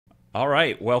All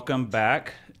right, welcome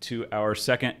back to our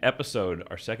second episode,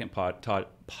 our second podcast.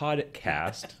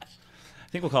 I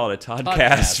think we'll call it a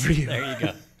Toddcast for you. There you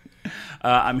go.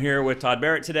 I'm here with Todd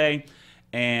Barrett today,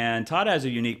 and Todd has a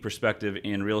unique perspective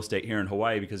in real estate here in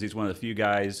Hawaii because he's one of the few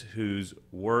guys who's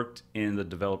worked in the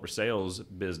developer sales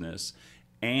business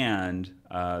and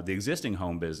the existing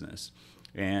home business,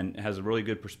 and has a really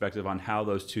good perspective on how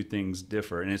those two things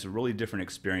differ, and it's a really different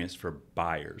experience for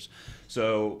buyers.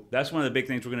 So that's one of the big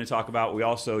things we're going to talk about. We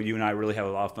also, you and I really have a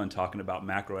lot of fun talking about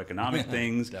macroeconomic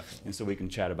things, and so we can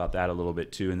chat about that a little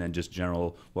bit too, and then just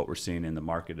general what we're seeing in the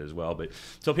market as well. But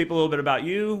tell people a little bit about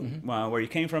you, where you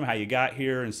came from, how you got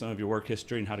here, and some of your work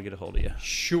history, and how to get a hold of you.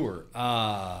 Sure.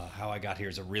 How I got here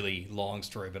is a really long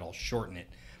story, but I'll shorten it.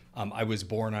 I was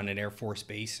born on an Air Force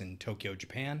base in Tokyo,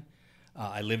 Japan.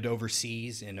 I lived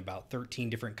overseas in about 13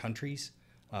 different countries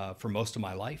for most of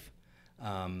my life.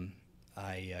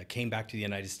 I came back to the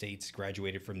United States,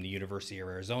 graduated from the University of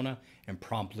Arizona, and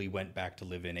promptly went back to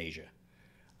live in Asia.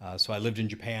 So I lived in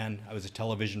Japan. I was a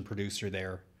television producer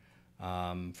there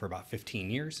for about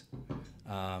 15 years.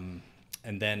 And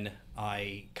then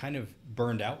I kind of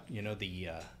burned out. You know,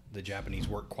 the Japanese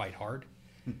work quite hard.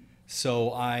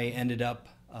 So I ended up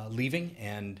leaving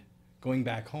and going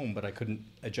back home, but I couldn't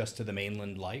adjust to the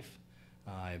mainland life.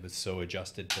 I was so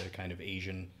adjusted to kind of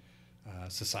Asian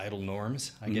societal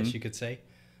norms, I guess you could say.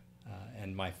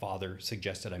 And my father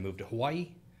suggested I move to Hawaii,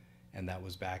 and that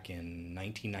was back in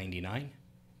 1999.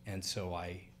 And so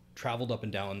I traveled up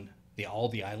and down all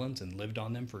the islands and lived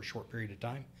on them for a short period of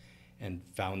time, and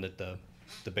found that the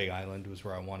Big Island was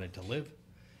where I wanted to live.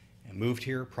 And moved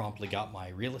here, promptly got my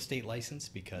real estate license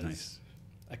because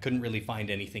I couldn't really find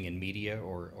anything in media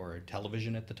or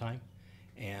television at the time.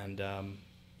 And,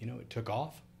 it took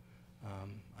off.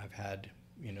 I've had,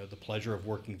 the pleasure of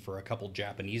working for a couple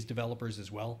Japanese developers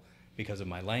as well because of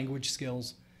my language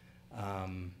skills.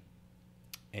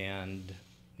 And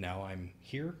now I'm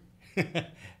here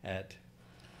at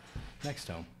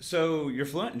NextHome. So you're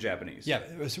fluent in Japanese? Yeah,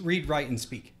 it was read, write, and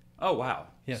speak. Oh, wow.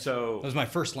 Yes. So that was my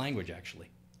first language, actually.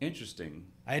 Interesting.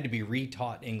 I had to be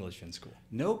retaught English in school.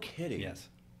 No kidding. Yes.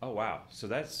 Oh, wow. So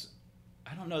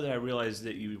I don't know that I realized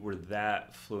that you were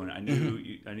that fluent. I knew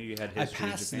you had history. I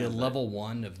passed the level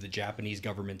 1 of the Japanese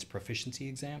government's proficiency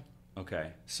exam. Okay.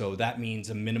 So that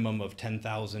means a minimum of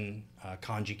 10,000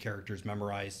 kanji characters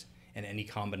memorized, and any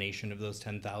combination of those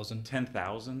 10,000.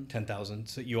 10,000? 10,000.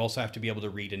 So you also have to be able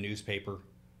to read a newspaper.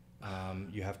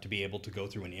 You have to be able to go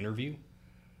through an interview.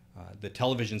 The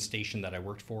television station that I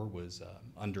worked for was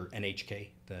under NHK,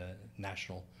 the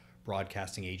National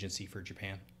Broadcasting Agency for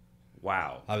Japan.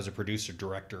 Wow. I was a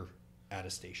producer-director at a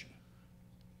station.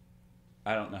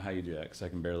 I don't know how you do that because I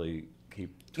can barely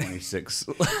keep 26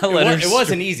 letters. It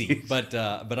wasn't easy, but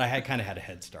I had kind of had a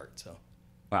head start. So.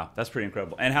 Wow, that's pretty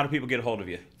incredible. And how do people get a hold of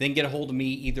you? They can get a hold of me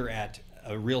either at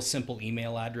a real simple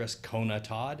email address,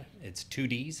 KonaTodd. It's 2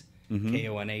 Ds,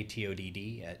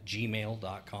 KonaTodd at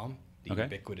gmail.com, the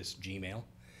ubiquitous Gmail.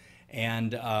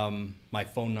 And my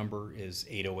phone number is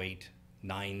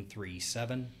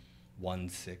 808-937-1629.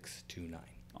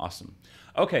 Awesome.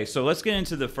 Okay, so let's get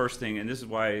into the first thing, and this is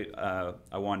why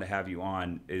I wanted to have you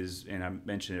on, and I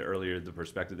mentioned it earlier, the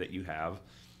perspective that you have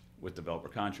with developer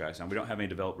contracts. Now, we don't have any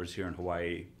developers here in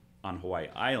Hawaii, on Hawaii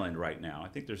Island right now. I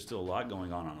think there's still a lot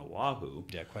going on Oahu.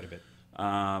 Yeah, quite a bit.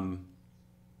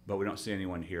 But we don't see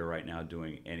anyone here right now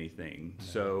doing anything. No.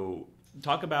 So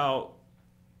talk about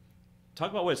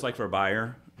what it's like for a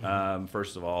buyer,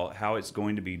 first of all, how it's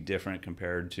going to be different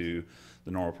compared to the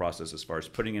normal process as far as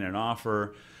putting in an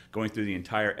offer, going through the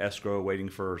entire escrow, waiting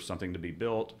for something to be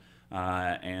built,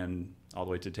 and all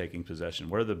the way to taking possession.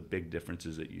 What are the big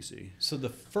differences that you see? So the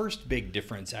first big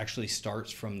difference actually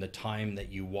starts from the time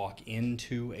that you walk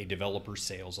into a developer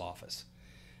sales office.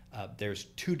 There's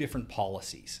 2 different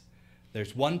policies.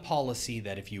 There's one policy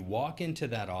that if you walk into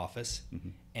that office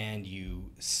and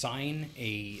you sign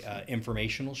a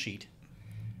informational sheet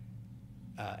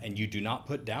and you do not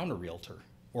put down a realtor,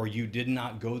 or you did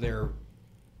not go there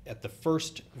at the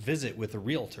first visit with a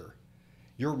realtor,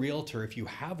 your realtor, if you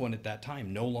have one at that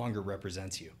time, no longer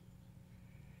represents you.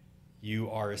 You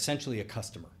are essentially a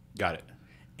customer. Got it.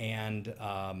 And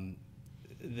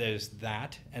there's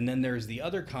that. And then there's the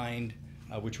other kind,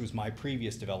 which was my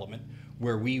previous development,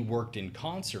 where we worked in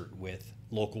concert with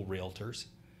local realtors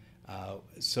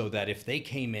so that if they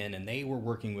came in and they were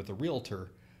working with a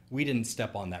realtor, we didn't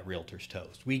step on that realtor's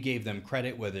toes. We gave them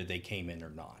credit whether they came in or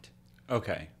not.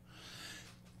 Okay.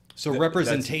 So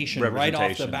representation right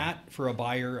off the bat for a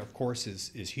buyer, of course,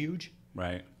 is huge.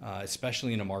 Right.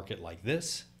 Especially in a market like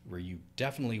this, where you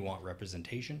definitely want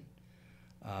representation.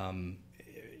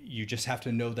 you just have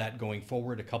to know that going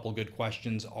forward. A couple good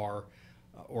questions are,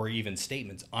 or even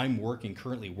statements. I'm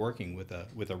currently working with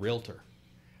a realtor.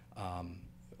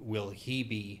 Will he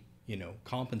be,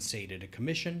 compensated a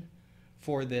commission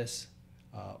for this,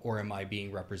 or am I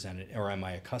being represented, or am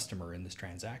I a customer in this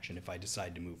transaction if I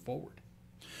decide to move forward?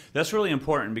 That's really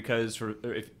important because for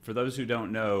those who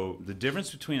don't know, the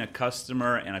difference between a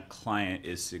customer and a client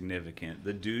is significant.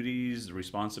 The duties, the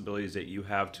responsibilities that you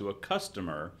have to a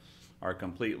customer are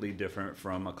completely different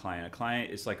from a client. A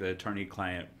client is like an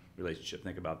attorney-client relationship.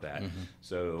 Think about that. Mm-hmm.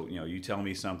 So, you tell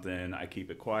me something, I keep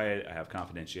it quiet, I have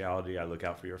confidentiality, I look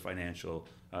out for your financial,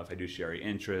 fiduciary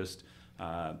interest,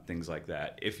 things like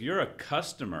that. If you're a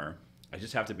customer, I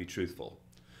just have to be truthful.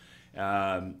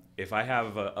 If I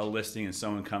have a listing and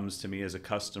someone comes to me as a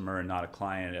customer and not a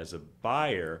client as a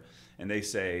buyer, and they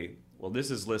say, well,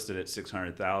 this is listed at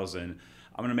 $600,000,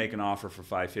 I'm going to make an offer for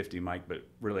 $550, Mike, but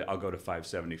really I'll go to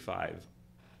 $575.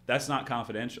 That's not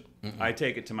confidential. Mm-mm. I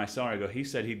take it to my seller. I go, he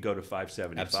said he'd go to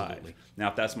 $575. Absolutely. Now,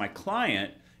 if that's my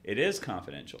client, it is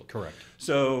confidential. Correct.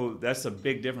 So that's a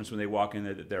big difference when they walk in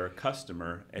that they're a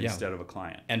customer instead of a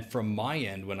client. And from my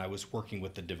end, when I was working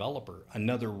with the developer,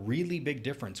 another really big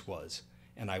difference was,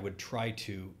 and I would try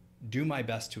to do my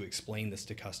best to explain this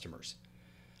to customers.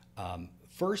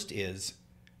 First is,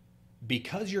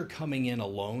 because you're coming in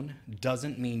alone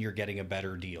doesn't mean you're getting a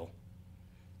better deal,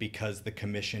 because the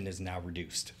commission is now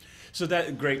reduced. So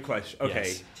that great question. Okay,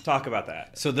 yes. Talk about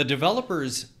that. So the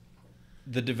developers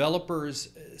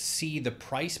see the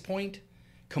price point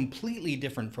completely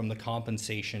different from the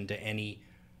compensation to any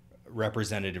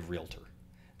representative realtor.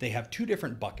 They have two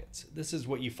different buckets. This is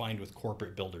what you find with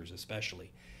corporate builders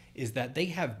especially, is that they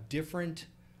have different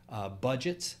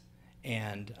budgets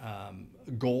and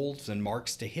goals and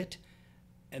marks to hit,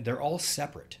 and they're all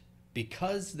separate.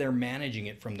 Because they're managing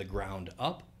it from the ground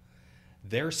up,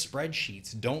 their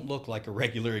spreadsheets don't look like a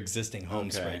regular existing home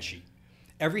spreadsheet.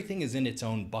 Everything is in its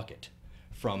own bucket,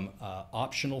 from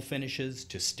optional finishes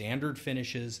to standard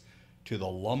finishes to the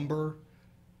lumber.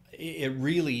 It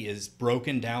really is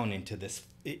broken down into this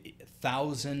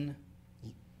 1,000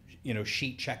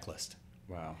 sheet checklist.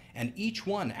 Wow. And each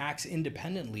one acts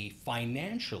independently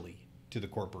financially to the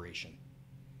corporation.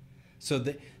 So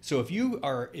if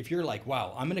you're like,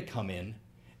 wow, I'm going to come in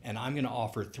and I'm going to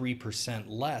offer 3%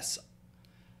 less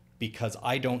because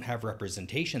I don't have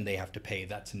representation they have to pay,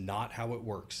 that's not how it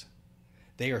works.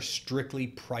 They are strictly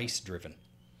price driven.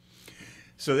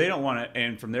 So they don't want to,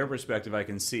 and from their perspective, I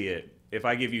can see it. If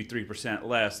I give you 3%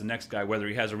 less, the next guy, whether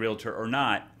he has a realtor or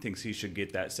not, thinks he should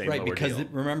get that same lower deal. Right, because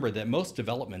remember that most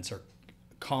developments are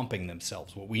comping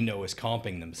themselves. What we know is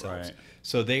comping themselves. Right.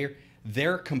 So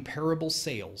they're comparable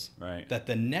sales that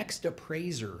the next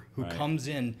appraiser who comes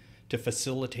in to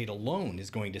facilitate a loan is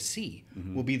going to see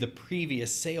will be the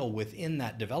previous sale within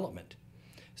that development.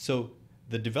 So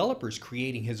the developer's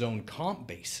creating his own comp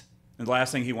base. And the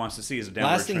last thing he wants to see is a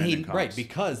downward trend in comps. Right,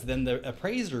 because then the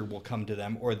appraiser will come to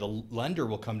them, or the lender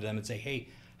will come to them and say, hey,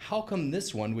 how come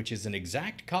this one, which is an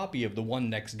exact copy of the one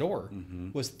next door,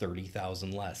 was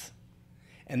 $30,000 less?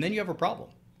 And then you have a problem.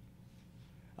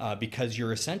 Because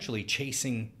you're essentially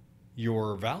chasing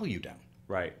your value down.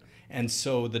 Right. And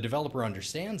so the developer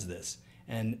understands this,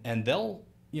 and they'll,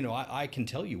 I can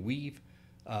tell you, we've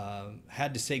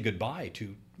had to say goodbye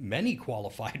to many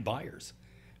qualified buyers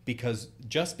because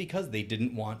they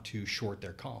didn't want to short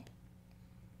their comp.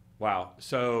 Wow.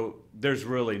 So there's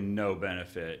really no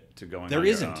benefit to going on your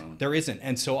own. There isn't.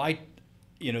 And so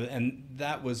and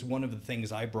that was one of the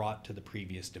things I brought to the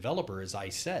previous developer, is I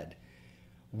said,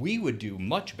 we would do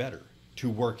much better to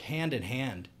work hand in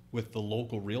hand with the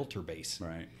local realtor base.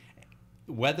 Right.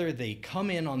 Whether they come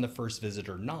in on the first visit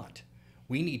or not,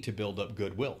 we need to build up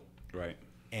goodwill. Right.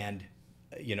 And,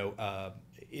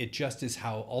 it just is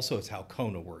it's how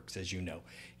Kona works, as you know.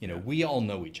 We all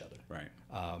know each other. Right.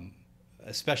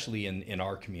 Especially in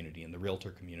our community, in the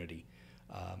realtor community.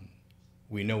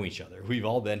 We know each other. We've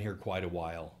all been here quite a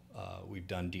while. We've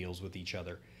done deals with each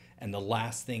other. And the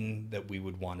last thing that we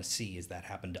would want to see is that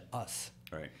happen to us.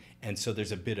 Right. And so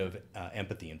there's a bit of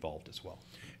empathy involved as well.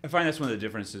 I find that's one of the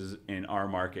differences in our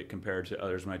market compared to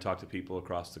others. When I talk to people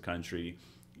across the country,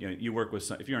 you work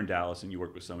with if you're in Dallas and you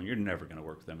work with someone, you're never going to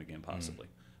work with them again, possibly.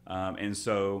 And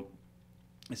so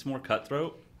it's more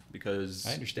cutthroat because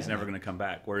it's never going to come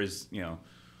back. Whereas, we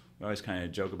always kind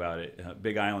of joke about it.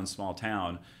 Big island, small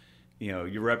town.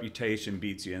 Your reputation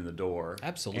beats you in the door.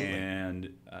 Absolutely.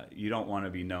 And you don't want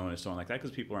to be known as someone like that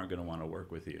because people aren't going to want to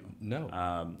work with you. No.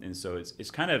 And so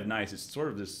it's kind of nice. It's sort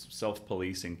of this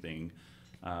self-policing thing.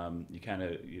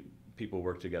 People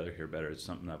work together here better. It's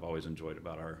something I've always enjoyed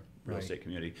about real Right. estate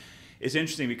community. It's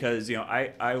interesting because,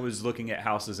 I was looking at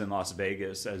houses in Las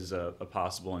Vegas as a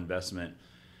possible investment,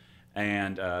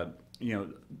 and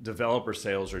developer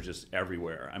sales are just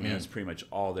everywhere. I mean, that's pretty much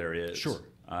all there is. Sure.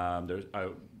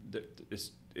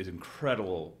 It's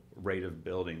incredible rate of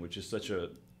building, which is such a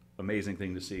amazing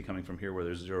thing to see coming from here where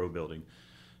there's zero building.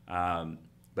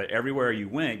 But everywhere you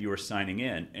went, you were signing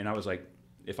in, and I was like,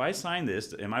 if I sign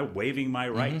this, am I waiving my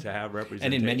right to have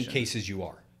representation? And in many cases, you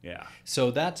are. Yeah.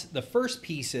 So that's the first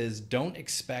piece is don't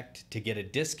expect to get a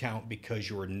discount because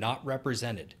you're not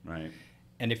represented. Right.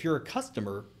 And if you're a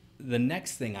customer, the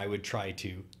next thing I would try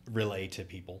to relay to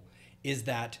people is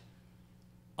that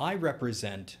I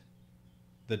represent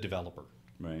the developer.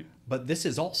 Right. But this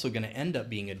is also going to end up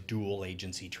being a dual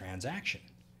agency transaction,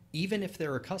 even if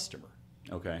they're a customer.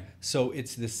 Okay. So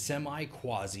it's this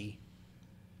semi-quasi.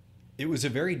 It was a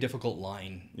very difficult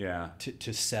line Yeah.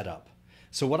 to set up.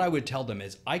 So what I would tell them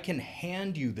is I can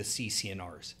hand you the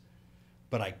CC&Rs,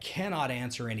 but I cannot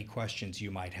answer any questions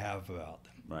you might have about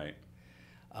them. Right.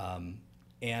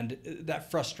 And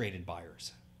that frustrated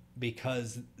buyers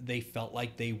because they felt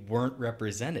like they weren't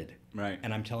represented. Right.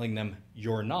 And I'm telling them,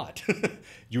 you're not.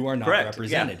 You are not Correct.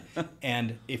 represented. Yeah.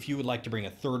 And if you would like to bring a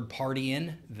third party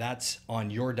in, that's on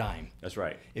your dime. That's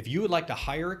right. If you would like to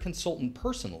hire a consultant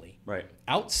personally, Right.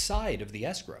 outside of the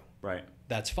escrow, Right.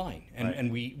 that's fine. And Right.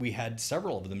 and we had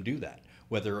several of them do that,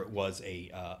 whether it was a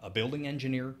building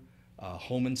engineer, a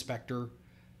home inspector,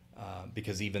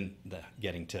 because even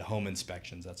getting to home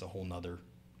inspections, that's a whole nother,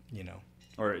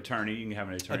 Or attorney. You can have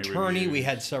an attorney. attorney. review. We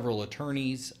had several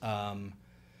attorneys.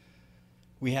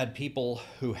 We had people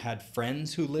who had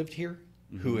friends who lived here,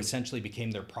 who essentially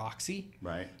became their proxy.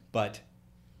 Right. But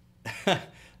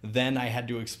then I had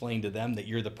to explain to them that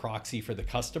you're the proxy for the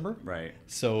customer. Right.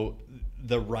 So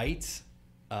the rights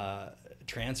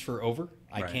transfer over.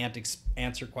 I Right. can't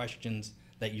answer questions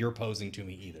that you're posing to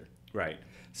me either. Right.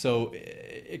 So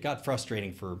it got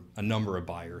frustrating for a number of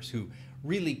buyers who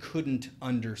really couldn't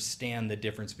understand the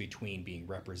difference between being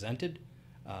represented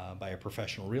by a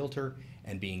professional realtor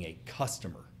and being a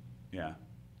customer. Yeah.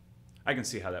 I can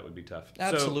see how that would be tough.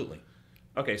 Absolutely.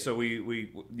 Okay, so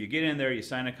you get in there, you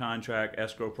sign a contract,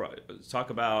 escrow. Let's talk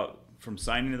about from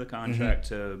signing the contract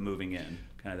to moving in,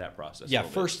 kind of that process. Yeah, a little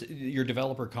bit. first, your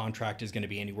developer contract is going to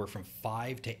be anywhere from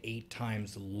 5 to 8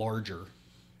 times larger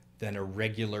than a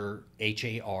regular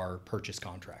HAR purchase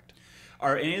contract.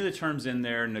 Are any of the terms in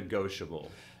there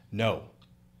negotiable? No.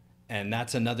 And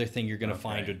that's another thing you're going to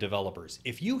find Okay. with developers.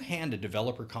 If you hand a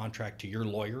developer contract to your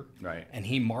lawyer Right. and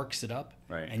he marks it up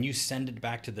Right. and you send it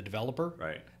back to the developer,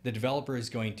 Right. the developer is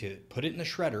going to put it in the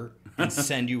shredder and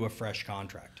send you a fresh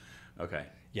contract. Okay.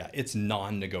 Yeah, it's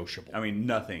non-negotiable. I mean,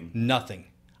 nothing. Nothing.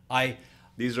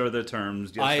 These are the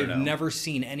terms, yes or I've no? never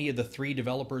seen any of the 3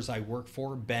 developers I work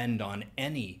for bend on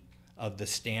any of the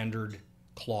standard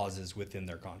clauses within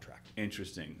their contract.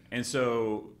 Interesting. And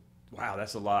so, wow,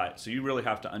 that's a lot. So you really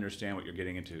have to understand what you're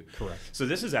getting into. Correct. So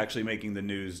this is actually making the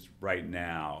news right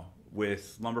now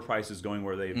with lumber prices going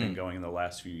where they've been going in the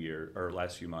last few years or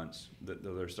last few months.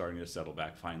 They're starting to settle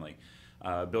back finally.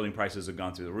 Building prices have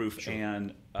gone through the roof,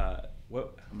 and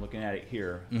what I'm looking at it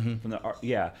here from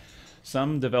the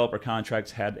some developer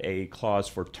contracts had a clause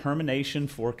for termination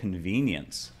for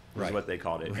convenience. Is Right. what they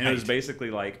called it, Right. and it was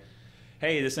basically like,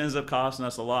 hey, this ends up costing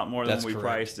us a lot more than That's we correct.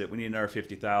 priced it. We need another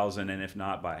 $50,000, and if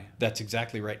not, buy. That's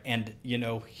exactly right. And,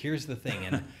 here's the thing.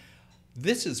 And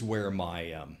this is where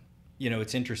my,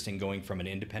 it's interesting going from an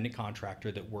independent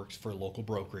contractor that works for a local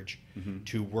brokerage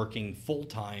to working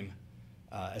full-time,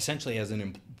 essentially as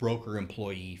a broker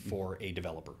employee for a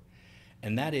developer.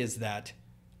 And that is that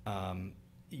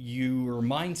your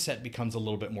mindset becomes a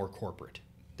little bit more corporate.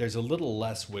 There's a little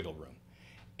less wiggle room.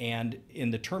 And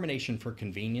in the termination for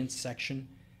convenience section,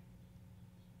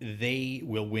 they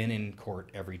will win in court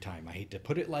every time. I hate to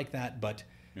put it like that, but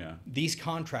Yeah. these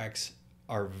contracts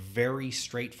are very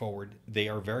straightforward. They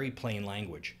are very plain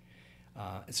language.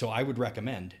 So I would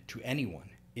recommend to anyone,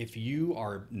 if you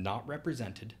are not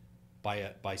represented by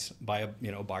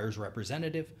a buyer's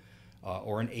representative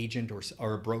or an agent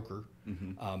or a broker,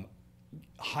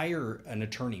 hire an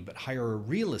attorney, but hire a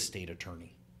real estate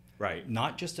attorney. Right.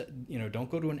 Not just don't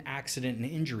go to an accident and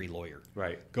injury lawyer.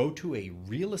 Right. Go to a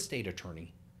real estate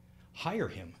attorney, hire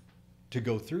him to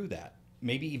go through that,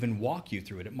 maybe even walk you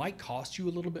through it. It might cost you a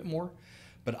little bit more,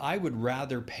 but I would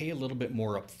rather pay a little bit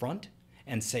more up front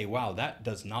and say, wow, that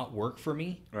does not work for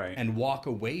me, Right. and walk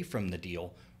away from the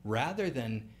deal rather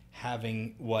than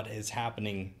having what is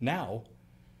happening now,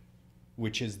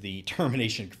 which is the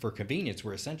termination for convenience,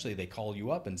 where essentially they call you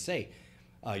up and say,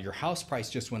 your house price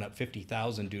just went up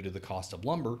 $50,000 due to the cost of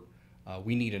lumber.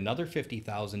 We need another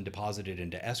 $50,000 deposited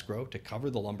into escrow to cover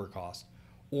the lumber cost,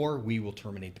 or we will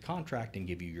terminate the contract and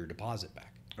give you your deposit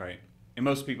back. Right. And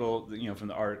most people, from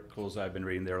the articles I've been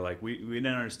reading, they're like, we didn't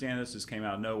understand this. This came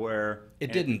out of nowhere.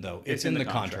 It didn't, though. It's in the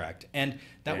contract. And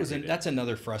that's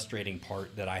another frustrating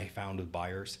part that I found with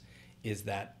buyers, is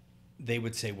that they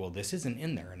would say, well, this isn't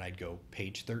in there. And I'd go,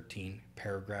 page 13,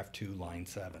 paragraph 2, line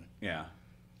 7. Yeah.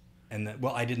 And then,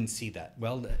 well, I didn't see that.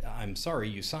 Well, I'm sorry,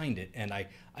 you signed it. And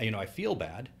I feel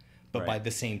bad. But by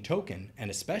the same token, and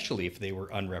especially if they were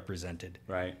unrepresented,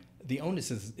 right, the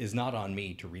onus is not on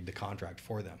me to read the contract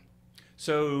for them.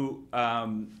 So,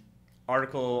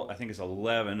 article, I think it's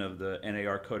 11 of the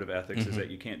NAR Code of Ethics is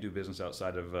that you can't do business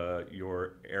outside of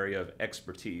your area of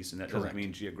expertise, and that doesn't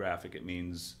mean geographic.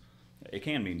 It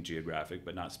can mean geographic,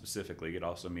 but not specifically. It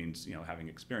also means having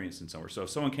experience in somewhere. So, if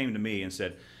someone came to me and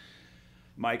said,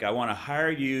 Mike, I want to hire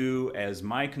you as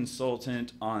my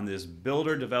consultant on this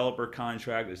builder developer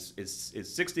contract. It's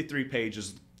 63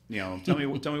 pages. Tell me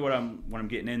what I'm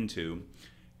getting into.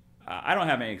 I don't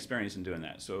have any experience in doing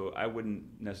that, so I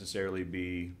wouldn't necessarily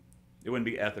it wouldn't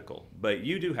be ethical. But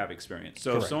you do have experience.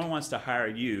 So if someone wants to hire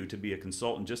you to be a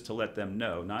consultant, just to let them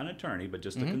know, not an attorney, but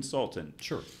just a consultant,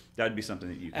 sure, that would be something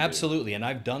that you can absolutely do. And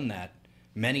I've done that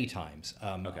many times.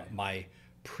 My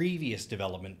previous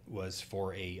development was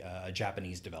for a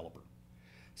Japanese developer.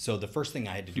 So the first thing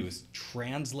I had to do is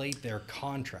translate their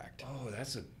contract. Oh,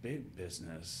 that's a big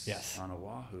business. Yes. On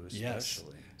Oahu especially. Yes.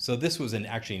 So this was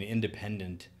actually an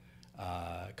independent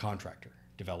contractor,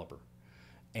 developer.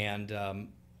 And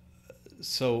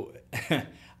so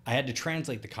I had to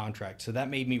translate the contract. So that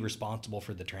made me responsible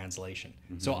for the translation.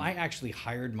 So I actually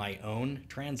hired my own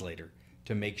translator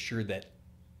to make sure that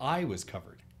I was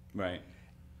covered. Right.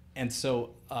 And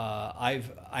so I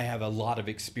have a lot of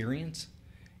experience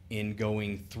in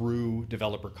going through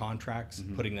developer contracts,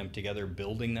 putting them together,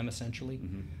 building them essentially.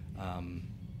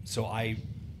 So I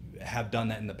have done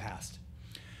that in the past.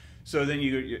 So then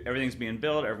everything's being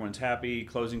built, everyone's happy,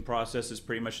 closing process is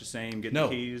pretty much the same, get the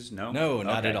keys? No,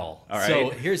 not at all. All right. So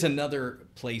here's another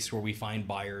place where we find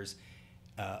buyers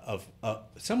of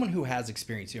someone who has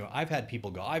experience. I've had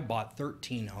people go, I bought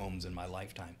 13 homes in my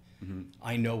lifetime.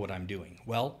 I know what I'm doing.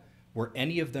 Well, were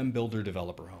any of them builder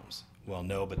developer homes? Well,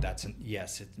 no, but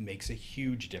yes, it makes a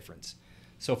huge difference.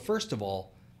 So first of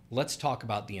all, let's talk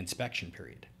about the inspection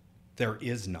period. There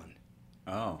is none.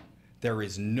 Oh. There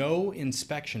is no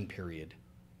inspection period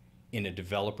in a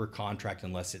developer contract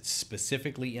unless it's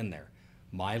specifically in there.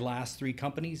 My last 3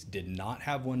 companies did not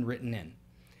have one written in.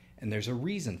 And there's a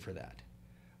reason for that.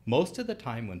 Most of the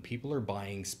time when people are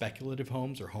buying speculative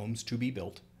homes or homes to be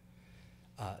built,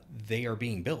 they are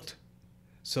being built.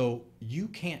 So you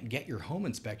can't get your home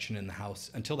inspection in the house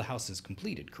until the house is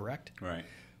completed, correct? Right.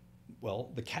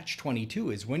 Well, the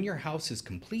catch-22 is when your house is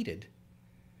completed,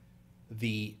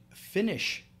 the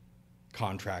finish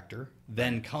contractor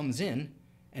then comes in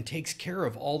and takes care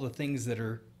of all the things that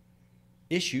are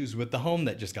issues with the home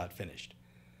that just got finished.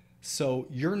 So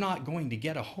you're not going to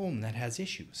get a home that has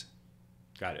issues.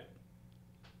 Got it.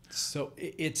 So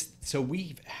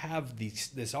we have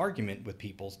this argument with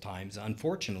people times.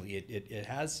 Unfortunately, it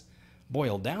has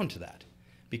boiled down to that,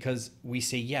 because we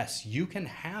say, yes, you can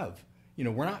have,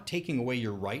 we're not taking away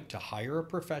your right to hire a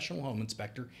professional home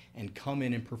inspector and come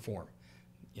in and perform.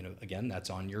 Again, that's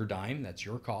on your dime, that's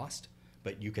your cost,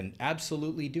 but you can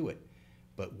absolutely do it.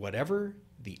 But whatever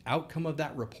the outcome of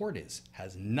that report is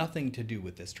has nothing to do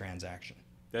with this transaction.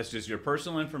 That's just your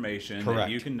personal information that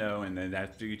you can know, and then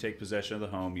after you take possession of the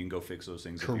home, you can go fix those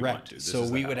things if you want to. So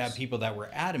we would have people that were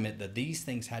adamant that these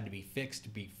things had to be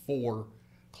fixed before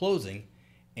closing,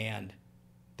 and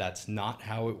that's not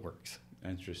how it works.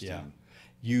 Interesting. Yeah.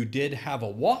 You did have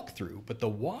a walkthrough, but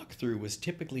the walkthrough was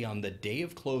typically on the day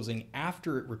of closing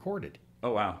after it recorded.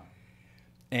 Oh, wow.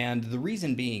 And the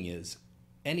reason being is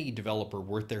any developer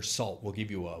worth their salt will give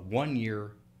you a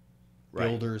 1-year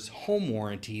builder's home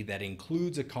warranty that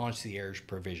includes a concierge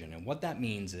provision. And what that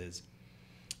means is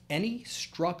any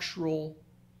structural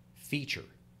feature,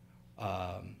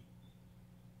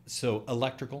 so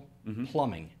electrical,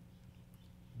 plumbing,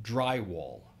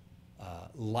 drywall,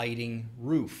 lighting,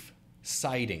 roof,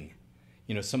 siding,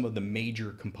 some of the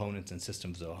major components and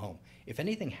systems of a home. If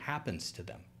anything happens to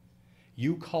them,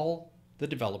 you call the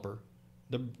developer,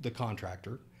 the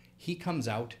contractor, he comes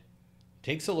out,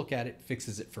 takes a look at it,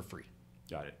 fixes it for free.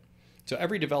 Got it. So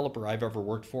every developer I've ever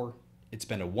worked for, it's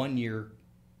been a 1-year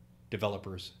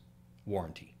developer's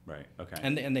warranty. Right. Okay.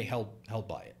 And they held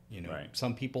by it. Right.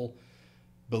 Some people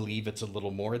believe it's a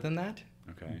little more than that.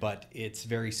 Okay. But it's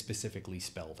very specifically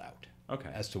spelled out. Okay.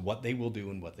 As to what they will do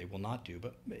and what they will not do.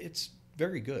 But it's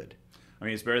very good. I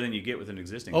mean, it's better than you get with an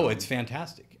existing Oh, home. it's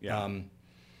fantastic. Yeah.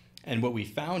 And what we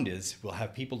found is we'll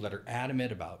have people that are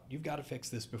adamant about, you've got to fix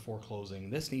this before closing.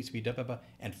 This needs to be da, da, da.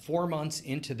 And 4 months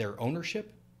into their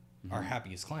ownership are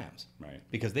happy as clams. Right.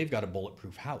 Because they've got a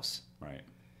bulletproof house. Right.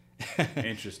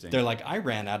 Interesting. They're like, I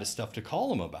ran out of stuff to call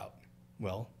them about.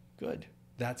 Well, good.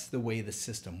 That's the way the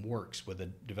system works with a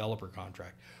developer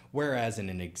contract. Whereas in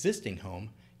an existing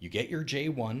home, you get your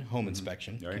J1 home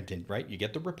inspection, right? You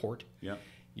get the report. Yeah.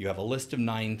 You have a list of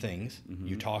 9 things.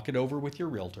 You talk it over with your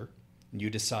realtor. You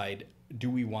decide, do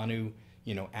we want to,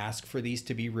 ask for these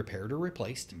to be repaired or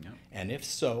replaced? Yeah. And if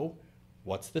so,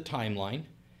 what's the timeline?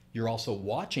 You're also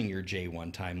watching your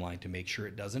J1 timeline to make sure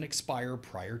it doesn't expire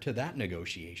prior to that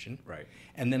negotiation. Right.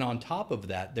 And then on top of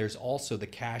that, there's also the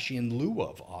cash in lieu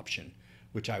of option,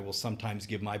 which I will sometimes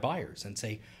give my buyers and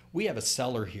say, we have a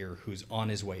seller here who's on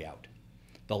his way out.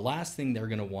 The last thing they're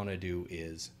going to want to do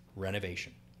is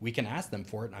renovation. We can ask them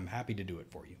for it, and I'm happy to do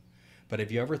it for you. But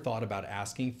have you ever thought about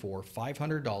asking for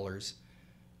 $500,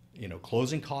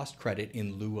 closing cost credit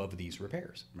in lieu of these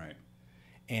repairs? Right.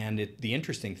 And the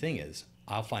interesting thing is,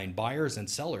 I'll find buyers and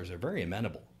sellers are very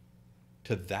amenable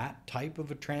to that type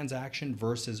of a transaction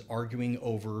versus arguing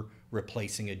over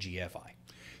replacing a GFI.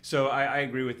 So I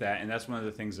agree with that, and that's one of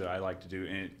the things that I like to do.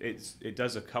 And it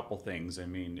does a couple things. I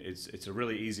mean, it's a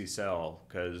really easy sell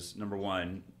because number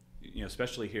one,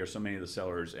 especially here, so many of the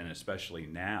sellers, and especially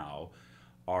now,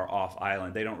 are off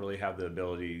island. They don't really have the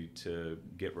ability to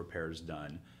get repairs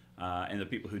done. And the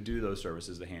people who do those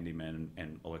services, the handymen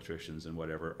and electricians and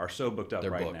whatever, are so booked up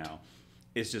right now.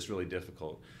 It's just really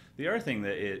difficult. The other thing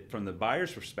that from the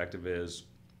buyer's perspective is,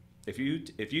 if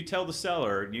you tell the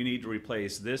seller you need to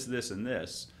replace this, this, and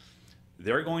this,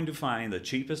 they're going to find the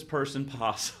cheapest person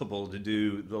possible to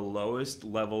do the lowest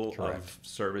level of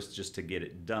service just to get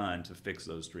it done, to fix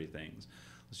those 3 things.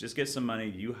 Let's just get some money.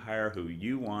 You hire who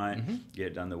you want, get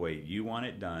it done the way you want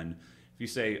it done. If you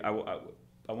say,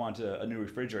 I want a new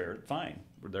refrigerator, fine.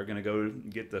 They're going to go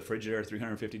get the Frigidaire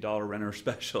 $350 renter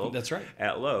special. That's right.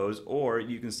 At Lowe's, or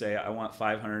you can say, I want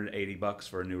 $580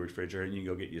 for a new refrigerator, and you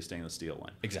can go get you a stainless steel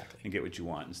one. Exactly. And get what you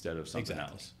want instead of something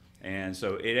else. And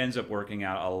so it ends up working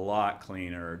out a lot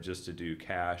cleaner just to do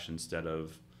cash instead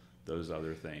of those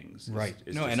other things. Right.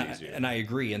 It's no, just and I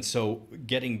agree. And so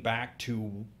getting back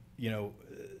to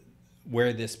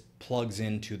where this plugs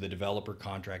into the developer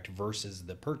contract versus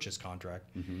the purchase contract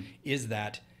is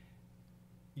that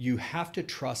you have to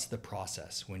trust the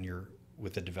process when you're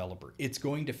with a developer. It's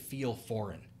going to feel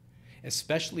foreign,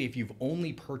 especially if you've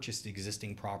only purchased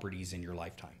existing properties in your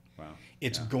lifetime. Wow.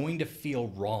 It's going to feel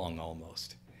wrong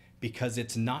almost because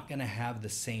it's not going to have the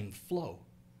same flow.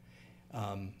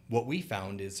 What we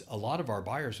found is a lot of our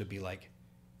buyers would be like,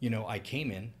 I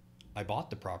came in, I bought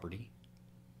the property,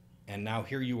 and now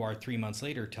here you are 3 months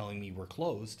later telling me we're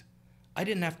closed. I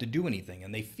didn't have to do anything,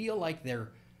 and they feel like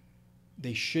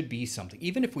they should be something,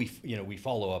 even if we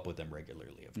follow up with them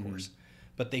regularly, of course,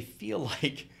 but they feel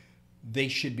like they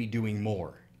should be doing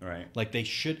more. Right. Like they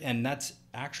should, and that's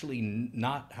actually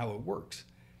not how it works.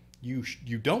 You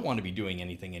don't want to be doing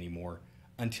anything anymore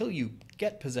until you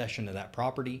get possession of that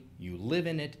property, you live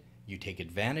in it, you take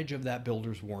advantage of that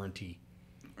builder's warranty,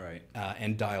 right,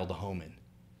 and dial the home in.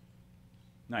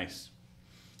 Nice.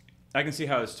 I can see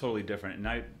how it's totally different,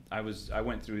 and I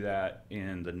went through that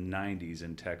in the '90s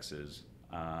in Texas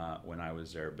when I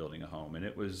was there building a home, and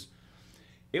it was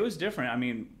different. I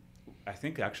mean, I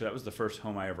think actually that was the first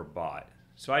home I ever bought,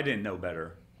 so I didn't know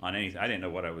better on anything. I didn't know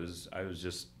what I was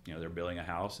just they're building a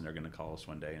house and they're going to call us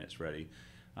one day and it's ready.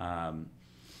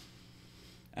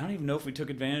 I don't even know if we took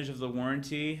advantage of the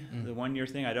warranty, the 1-year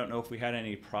thing. I don't know if we had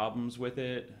any problems with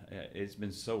it. It's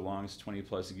been so long, it's 20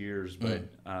 plus years, but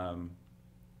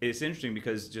it's interesting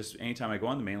because just anytime I go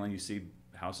on the mainland, you see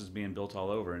houses being built all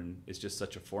over, and it's just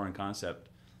such a foreign concept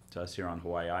to us here on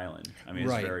Hawaii Island. I mean,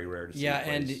 it's very rare to see a place.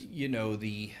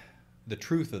 And the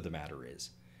truth of the matter is,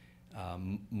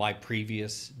 my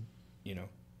previous,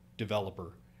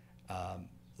 developer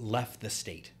left the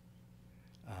state.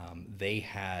 They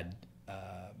had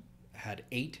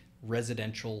 8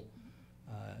 residential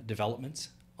developments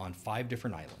on 5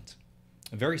 different islands.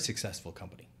 A very successful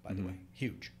company, by the way,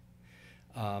 huge.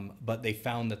 But they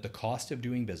found that the cost of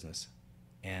doing business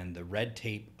and the red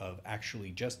tape of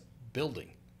actually just building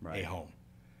a home,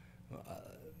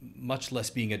 much less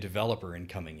being a developer and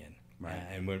coming in,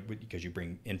 and because you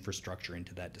bring infrastructure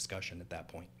into that discussion at that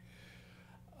point,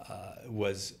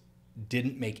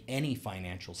 didn't make any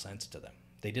financial sense to them.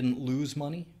 They didn't lose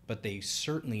money, but they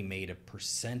certainly made a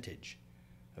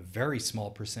very small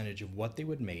percentage of what they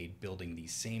would made building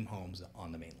these same homes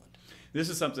on the mainland. This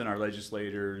is something our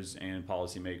legislators and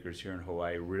policymakers here in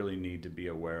Hawaii really need to be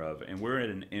aware of. And we're at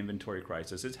an inventory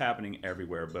crisis. It's happening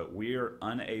everywhere, but we are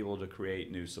unable to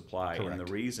create new supply. Correct. And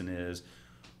the reason is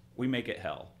we make it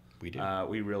hell. We do.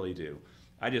 We really do.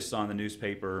 I just saw in the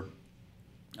newspaper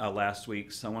last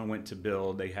week, someone went to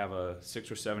build, they have a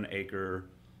 6 or 7 acre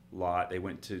lot. They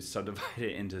went to subdivide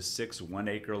it into 6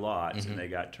 1-acre lots, and they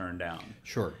got turned down.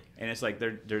 Sure. And it's like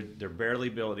they're barely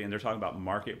building, and they're talking about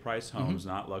market price homes,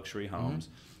 not luxury homes,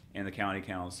 and the county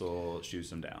council shoots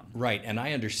them down. Right, and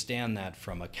I understand that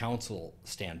from a council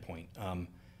standpoint.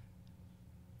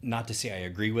 Not to say I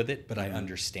agree with it, but I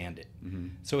understand it.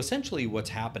 So essentially what's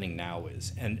happening now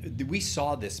is, and we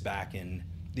saw this back in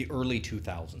the early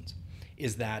 2000s,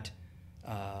 is that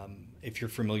if you're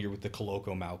familiar with the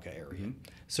Koloko-Mauka area.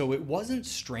 So it wasn't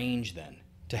strange then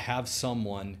to have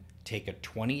someone take a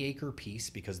 20-acre piece,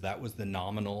 because that was the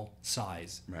nominal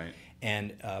size, Right.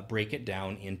 and break it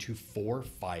down into 4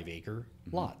 5-acre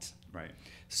lots. Right.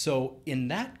 So in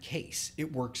that case,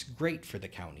 it works great for the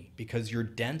county because your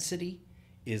density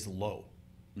is low.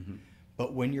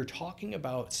 But when you're talking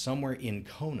about somewhere in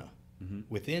Kona,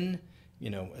 within,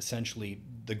 essentially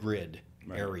the grid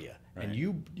area, and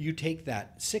you take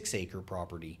that 6-acre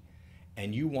property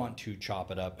and you want to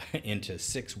chop it up into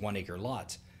 6 1-acre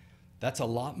lots, that's a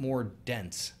lot more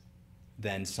dense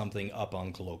than something up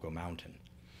on Koloko Mountain.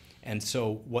 And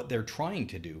so what they're trying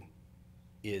to do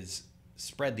is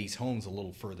spread these homes a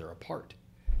little further apart.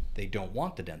 They don't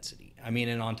want the density. I mean,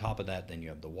 and on top of that, then you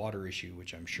have the water issue,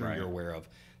 which I'm sure you're aware of.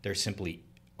 There simply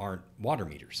aren't water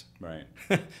meters. Right.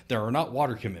 There are not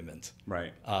water commitments.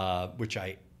 Right. Which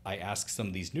I ask some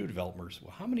of these new developers,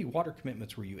 well, how many water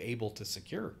commitments were you able to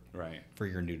secure for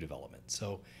your new development?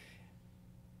 So,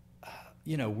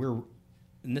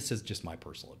 and this is just my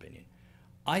personal opinion,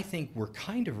 I think we're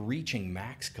kind of reaching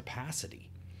max capacity.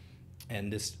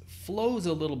 And this flows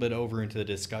a little bit over into the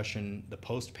discussion, the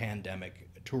post-pandemic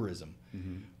tourism,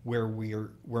 where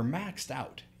we're maxed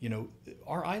out.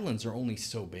 Our islands are only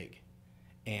so big,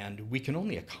 and we can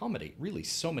only accommodate really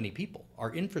so many people.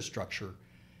 Our infrastructure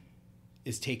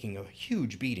is taking a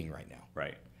huge beating right now.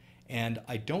 Right. And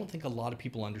I don't think a lot of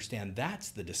people understand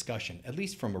that's the discussion, at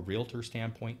least from a realtor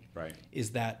standpoint, Right. is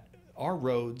that our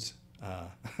roads,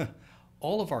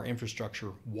 all of our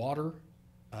infrastructure, water,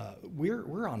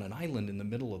 we're on an island in the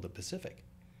middle of the Pacific.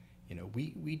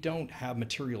 We don't have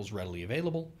materials readily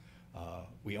available.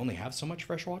 We only have so much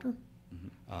fresh water.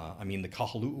 I mean, the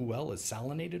Kailua well is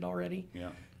salinated already. Yeah.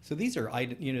 So these are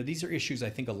issues I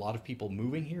think a lot of people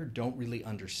moving here don't really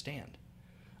understand.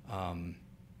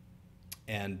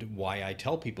 And why I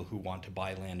tell people who want to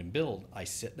buy land and build, I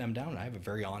sit them down and I have a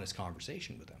very honest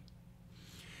conversation with them.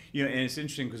 And it's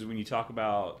interesting because when you talk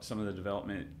about some of the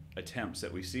development attempts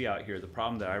that we see out here, the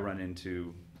problem that I run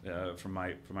into from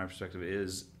my perspective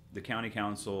is the county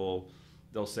council,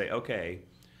 they'll say, okay,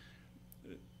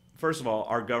 first of all,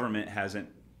 our government hasn't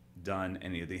done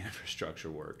any of the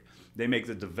infrastructure work. They make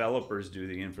the developers do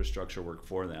the infrastructure work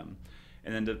for them.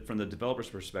 And then from the developer's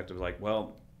perspective, like,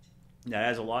 well, that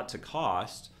adds a lot to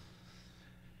cost.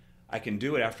 I can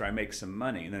do it after I make some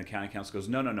money. And then the county council goes,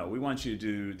 no, we want you to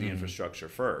do the infrastructure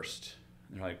first.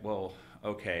 And they're like, well,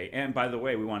 okay. And by the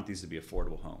way, we want these to be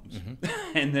affordable homes.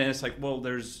 And then it's like, well,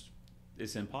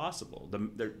 it's impossible.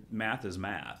 The math is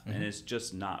math, and it's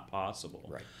just not possible.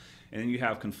 Right. And then you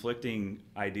have conflicting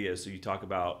ideas. So you talk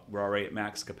about we're already at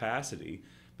max capacity,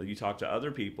 but you talk to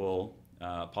other people,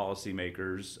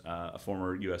 policymakers, a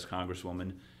former U.S.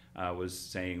 Congresswoman was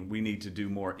saying we need to do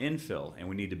more infill and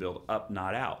we need to build up,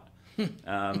 not out,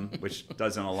 which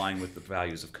doesn't align with the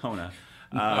values of Kona.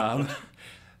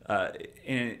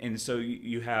 And so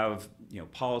you have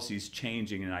policies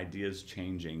changing and ideas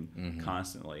changing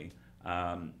constantly.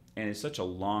 And it's such a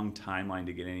long timeline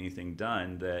to get anything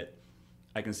done that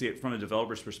I can see it from a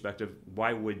developer's perspective.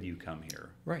 Why would you come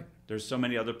here? Right. There's so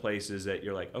many other places that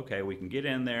you're like, okay, we can get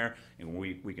in there and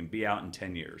we can be out in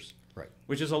 10 years. Right.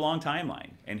 Which is a long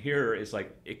timeline. And here it's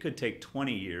like it could take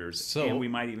 20 years and we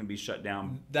might even be shut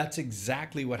down. That's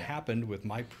exactly what happened with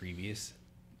my previous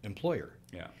employer.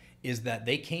 Yeah. Is that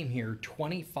they came here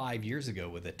 25 years ago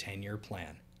with a 10-year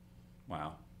plan.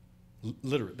 Wow.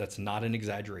 Literally, that's not an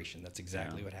exaggeration. That's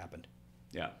exactly what happened.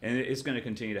 Yeah, and it's going to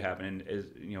continue to happen. And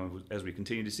as we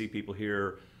continue to see people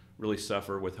here really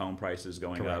suffer with home prices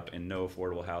going up and no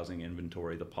affordable housing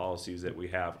inventory, the policies that we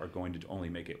have are going to only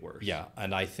make it worse. Yeah,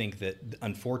 and I think that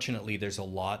unfortunately there's a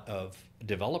lot of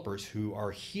developers who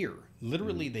are here.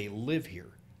 Literally, they live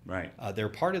here. Right. They're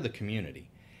part of the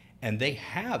community, and they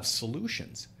have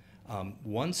solutions.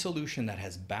 One solution that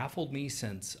has baffled me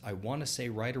since, I want to say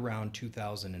right around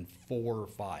 2004 or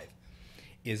 5,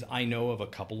 is I know of a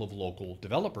couple of local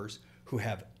developers who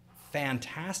have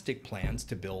fantastic plans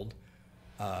to build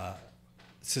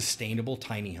sustainable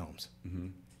tiny homes.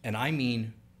 And I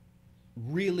mean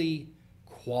really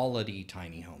quality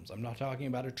tiny homes. I'm not talking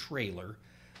about a trailer.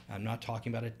 I'm not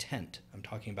talking about a tent. I'm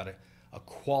talking about a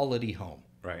quality home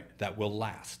that will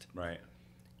last.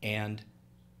 And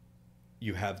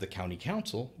you have the county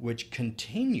council, which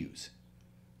continues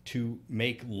to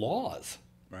make laws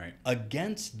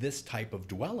against this type of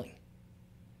dwelling.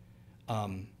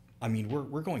 I mean,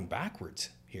 we're going backwards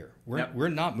here. We're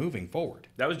not moving forward.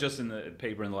 That was just in the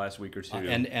paper in the last week or two.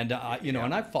 You know,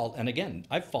 and I've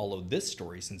followed this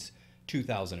story since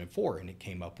 2004, and it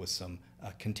came up with some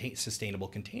sustainable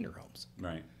container homes,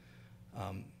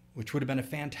 which would have been a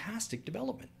fantastic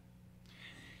development.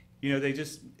 You know,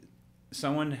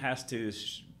 someone has to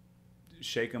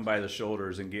shake them by the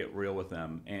shoulders and get real with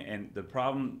them. And the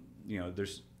problem, you know,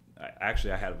 I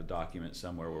have a document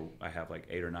somewhere where I have like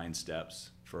 8 or 9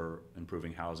 steps for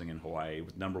improving housing in Hawaii,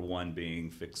 with number 1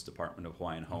 being fixed Department of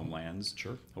Hawaiian Homelands.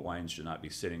 Hawaiians should not be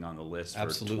sitting on the list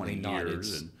for 20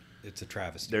 years. It's a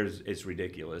travesty. It's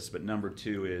ridiculous. But number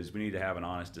 2 is we need to have an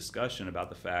honest discussion about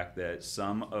the fact that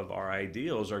some of our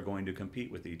ideals are going to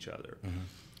compete with each other.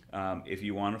 If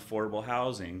you want affordable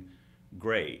housing,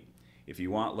 great. If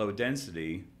you want low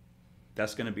density,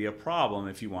 that's going to be a problem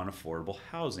if you want affordable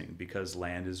housing, because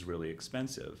land is really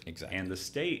expensive. And the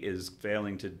state is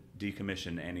failing to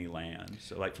decommission any land.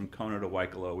 So like from Kona to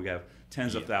Waikoloa, we have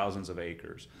tens of thousands of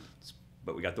acres.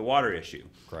 But we got the water issue.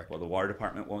 Well, the water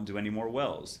department won't do any more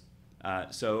wells.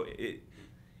 So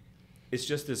it's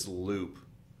just this loop.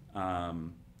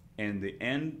 And the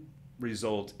end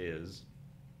result is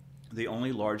the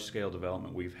only large-scale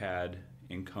development we've had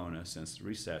in Kona since the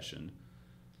recession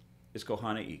is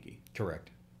Kohana Iki.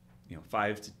 You know,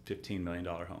 $5 to $15 million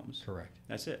homes.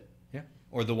 That's it.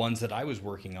 Or the ones that I was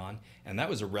working on, and that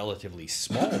was a relatively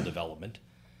small development,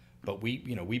 but we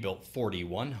built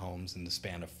 41 homes in the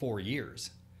span of 4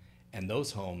 years. And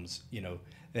those homes, you know,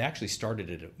 they actually started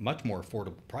at a much more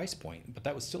affordable price point, but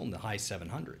that was still in the high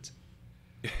 700s.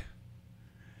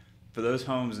 For those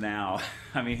homes now,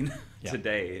 I mean,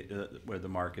 today, where the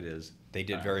market is. They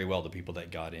did very well, the people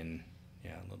that got in, a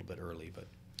little bit early. But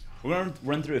we're going to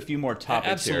run through a few more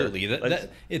topics here. Absolutely.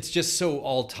 It's just so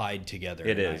all tied together.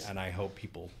 It is. And I hope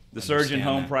people the surge in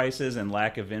home prices and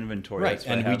lack of inventory. Right,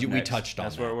 and we touched on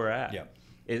that. That's where we're at.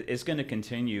 It's going to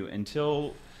continue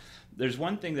until... There's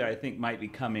one thing that I think might be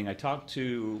coming. I talked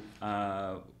to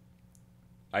one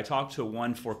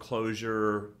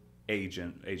foreclosure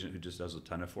agent who just does a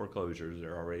ton of foreclosures.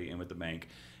 They're already in with the bank.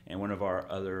 And one of our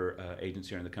other agents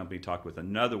here in the company talked with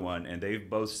another one, and they've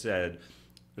both said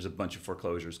there's a bunch of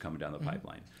foreclosures coming down the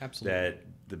pipeline. That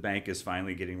the bank is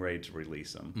finally getting ready to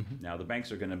release them. Now, the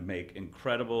banks are going to make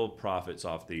incredible profits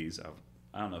off these.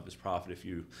 I don't know if it's profit if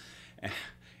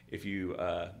you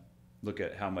look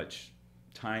at how much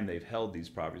time they've held these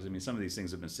properties. I mean, some of these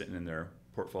things have been sitting in their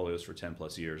portfolios for 10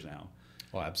 plus years now.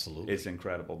 Oh, absolutely. It's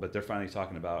incredible. But they're finally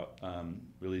talking about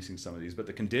releasing some of these. But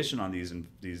the condition on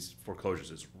these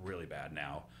foreclosures is really bad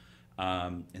now.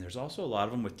 And there's also a lot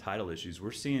of them with title issues.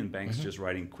 We're seeing banks just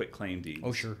writing quick claim deeds.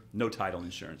 Oh, sure. No title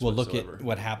insurance whatsoever. Look at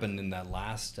what happened in that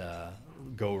last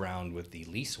go-round with the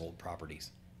leasehold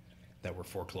properties that were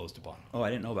foreclosed upon. Oh, I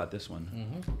didn't know about this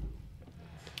one.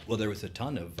 Well, there was a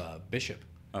ton of Bishop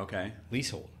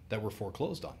leasehold that were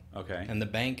foreclosed on. And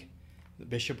the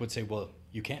Bishop would say, well,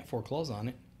 you can't foreclose on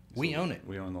it. We own it.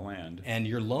 We own the land. And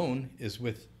your loan is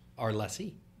with our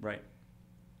lessee. Right.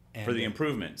 And for the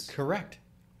improvements. Correct.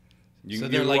 So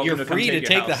they're like, you're free to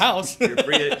take the house. You're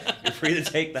free to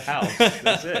take the house.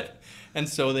 That's it. And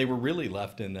so they were really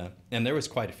left in and there was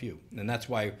quite a few. And that's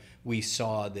why we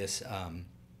saw this,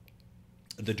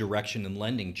 the direction in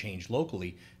lending change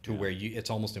locally to where it's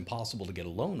almost impossible to get a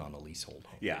loan on a leasehold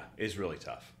home. Yeah, it's really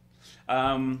tough.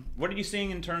 What are you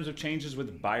seeing in terms of changes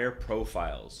with buyer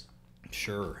profiles?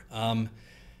 Sure.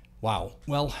 Wow.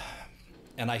 Well,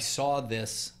 and I saw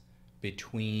this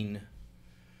between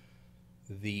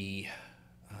the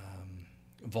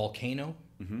volcano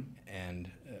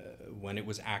and when it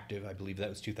was active. I believe that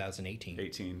was 2018.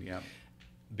 18, yeah.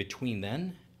 Between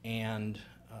then and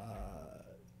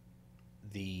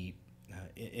the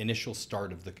initial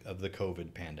start of the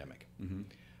COVID pandemic.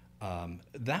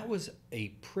 That was a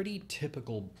pretty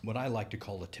typical, what I like to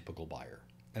call a typical buyer.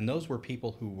 And those were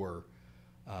people who were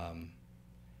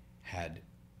had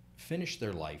finished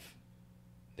their life.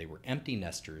 They were empty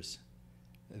nesters.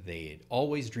 They had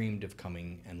always dreamed of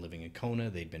coming and living in Kona.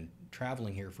 They'd been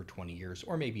traveling here for 20 years,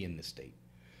 or maybe in the state.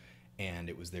 And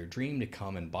it was their dream to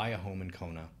come and buy a home in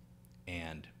Kona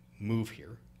and move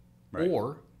here,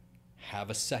 or have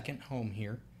a second home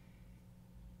here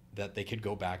that they could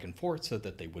go back and forth so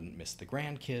that they wouldn't miss the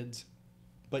grandkids,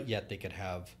 but yet they could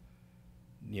have,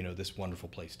 this wonderful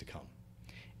place to come.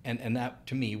 And that,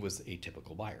 to me, was a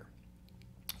typical buyer.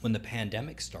 When the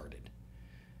pandemic started,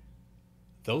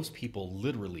 those people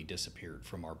literally disappeared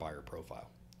from our buyer profile.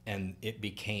 And it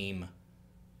became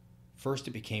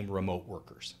remote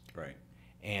workers. Right.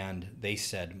 And they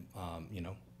said,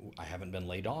 I haven't been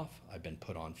laid off. I've been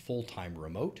put on full-time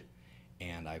remote,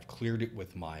 and I've cleared it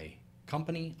with my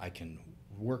company. I can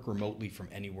work remotely from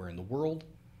anywhere in the world.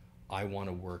 I want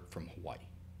to work from Hawaii.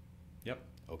 Yep.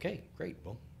 Okay, great.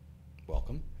 Well,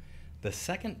 welcome. The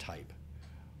second type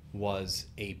was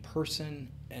a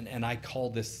person, and I call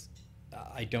this,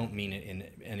 I don't mean it in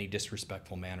any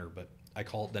disrespectful manner, but I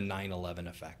call it the 9/11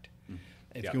 effect.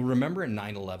 If Yep. you remember in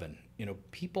 9/11,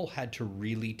 people had to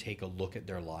really take a look at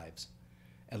their lives.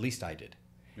 At least I did.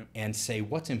 Yep. And say,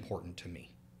 what's important to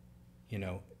me?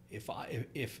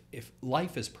 If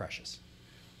life is precious,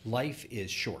 life is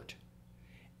short,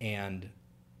 and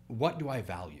what do I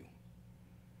value?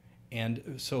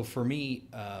 And so for me,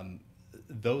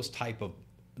 those type of,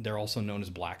 they're also known as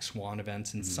black swan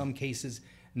events in some cases,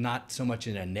 not so much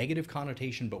in a negative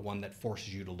connotation, but one that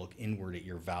forces you to look inward at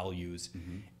your values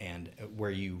and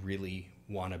where you really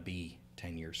want to be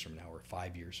 10 years from now or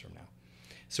 5 years from now.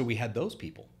 So we had those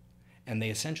people, and they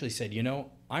essentially said,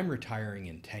 I'm retiring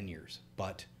in 10 years,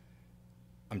 but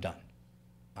I'm done.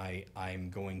 I'm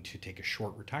going to take a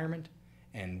short retirement,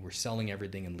 and we're selling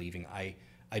everything and leaving. I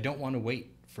don't want to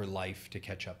wait for life to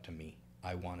catch up to me.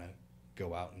 I want to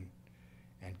go out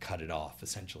and cut it off,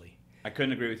 essentially. I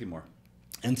couldn't agree with you more.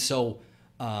 And so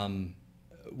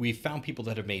we found people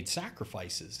that have made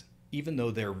sacrifices, even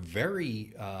though they're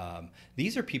very,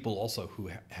 these are people also who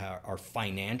are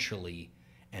financially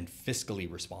and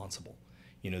fiscally responsible.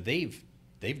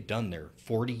 They've done their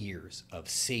 40 years of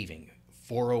saving,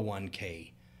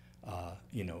 401k,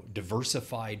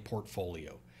 diversified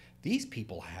portfolio. These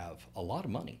people have a lot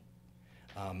of money,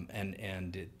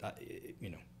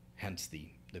 hence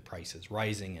the prices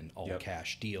rising and all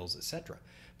cash deals, etc.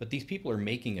 But these people are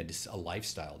making a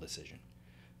lifestyle decision.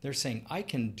 They're saying, I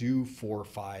can do 4,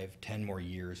 5, 10 more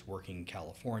years working in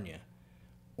California,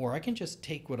 or I can just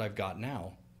take what I've got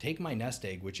now, take my nest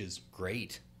egg, which is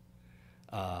great,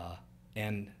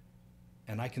 and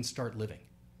I can start living.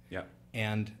 Yeah.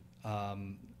 And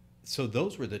so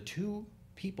those were the two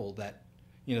people that,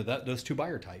 those two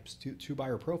buyer types, two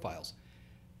buyer profiles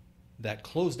that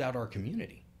closed out our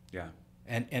community. Yeah.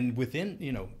 And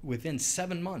within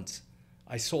 7 months,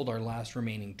 I sold our last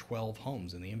remaining 12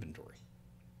 homes in the inventory.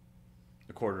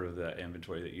 A quarter of the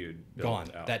inventory that you'd built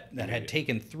Gone. out. That had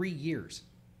taken 3 years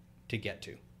to get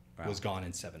to. Wow. Was gone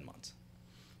in 7 months.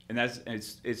 And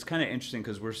it's kind of interesting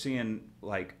because we're seeing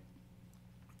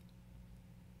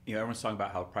everyone's talking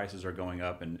about how prices are going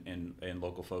up and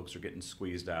local folks are getting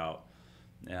squeezed out.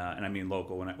 And I mean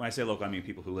local. When I say local, I mean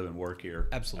people who live and work here.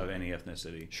 Absolutely. Of any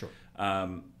ethnicity. Sure.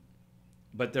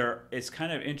 But it's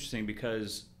kind of interesting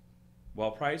because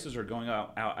while prices are going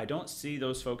out, I don't see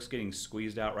those folks getting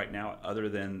squeezed out right now, other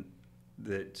than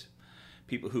that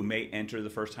people who may enter the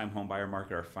first-time home buyer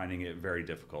market are finding it very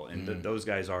difficult, and those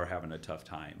guys are having a tough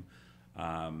time.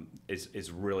 It's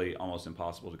really almost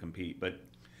impossible to compete. But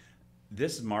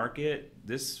this market,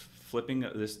 this flipping,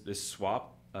 this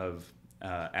swap of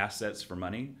assets for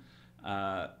money,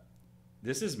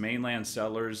 this is mainland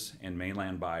sellers and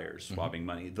mainland buyers swapping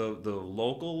money. The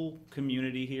local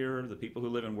community here, the people who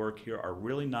live and work here, are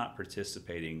really not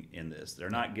participating in this. They're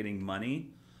not getting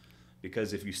money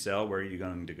because if you sell, where are you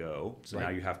going to go? So now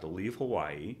you have to leave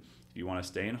Hawaii. If you want to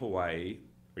stay in Hawaii,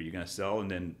 are you going to sell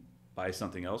and then buy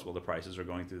something else? Well, the prices are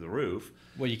going through the roof.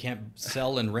 Well, you can't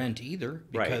sell and rent either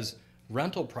because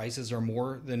rental prices are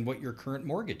more than what your current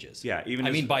mortgage is. Yeah,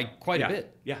 by quite a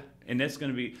bit. Yeah, and that's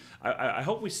going to be. I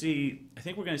hope we see. I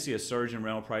think we're going to see a surge in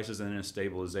rental prices and then a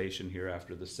stabilization here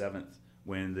after the 7th,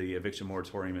 when the eviction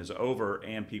moratorium is over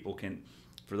and people can.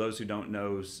 For those who don't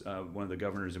know, one of the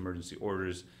governor's emergency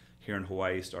orders here in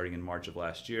Hawaii, starting in March of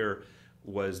last year,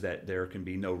 was that there can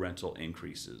be no rental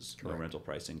increases, no rental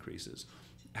price increases.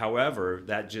 However,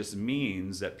 that just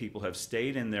means that people have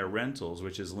stayed in their rentals,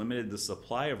 which has limited the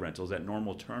supply of rentals. That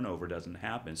normal turnover doesn't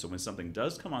happen. So when something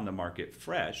does come on the market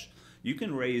fresh, you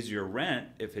can raise your rent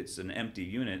if it's an empty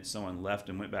unit, someone left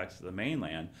and went back to the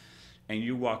mainland, and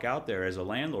you walk out there as a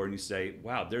landlord and you say,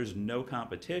 wow, there's no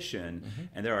competition,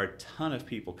 and there are a ton of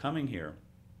people coming here.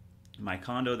 My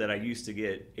condo that I used to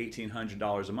get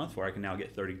 $1,800 a month for, I can now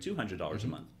get $3,200 a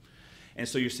month. And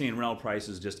so you're seeing rental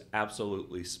prices just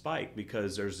absolutely spike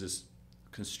because there's this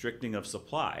constricting of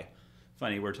supply.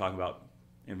 Funny, we're talking about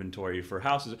inventory for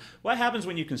houses. What happens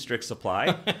when you constrict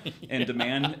supply and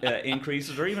demand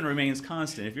increases or even remains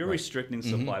constant? If you're restricting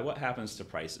supply, what happens to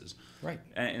prices? Right.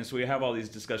 And so we have all these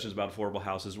discussions about affordable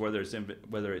houses, whether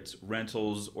it's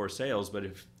rentals or sales, but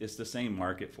if it's the same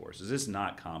market forces, it's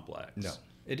not complex. No,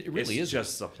 it really is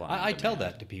just supply. I tell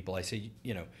that to people. I say,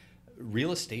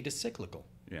 real estate is cyclical.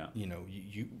 Yeah.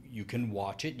 You can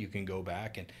watch it. You can go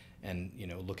back and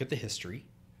look at the history.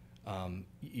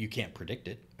 You can't predict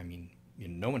it. I mean,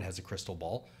 no one has a crystal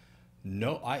ball.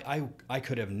 No, I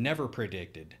could have never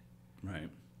predicted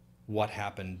what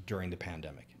happened during the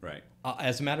pandemic. Right.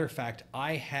 As a matter of fact,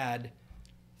 I had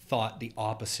thought the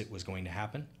opposite was going to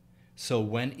happen. So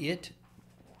when it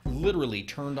literally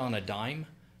turned on a dime,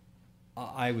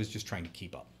 I was just trying to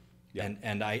keep up. Yeah.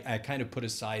 And I kind of put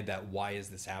aside that why is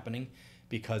this happening,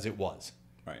 because it was.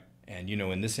 Right. And,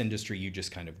 in this industry, you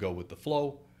just kind of go with the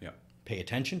flow. Yeah. Pay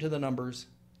attention to the numbers.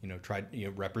 Try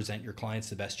represent your clients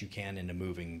the best you can in a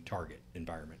moving target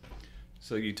environment.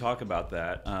 So you talk about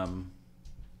that.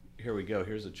 Here we go.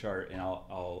 Here's a chart, and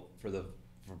I'll for the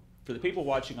people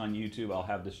watching on YouTube, I'll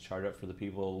have this chart up. For the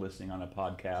people listening on a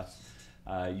podcast,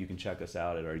 you can check us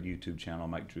out at our YouTube channel,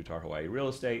 Mike Drutar Hawaii Real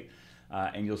Estate,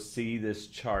 and you'll see this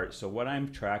chart. So what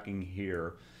I'm tracking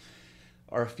here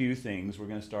are a few things. We're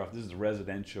going to start off. This is the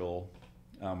residential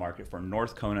market for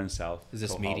North Kona and South. Is this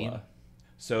Kohala. median?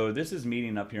 So this is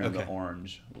median up here in the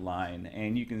orange line,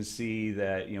 and you can see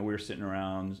that we're sitting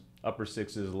around upper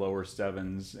 6s, lower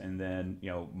 7s, and then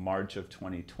March of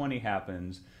 2020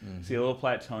 happens. See a little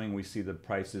plateauing. We see the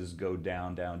prices go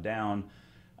down, down, down,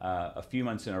 a few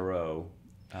months in a row.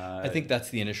 I think that's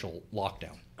the initial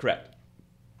lockdown. Correct.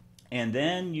 And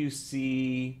then you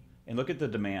see, and look at the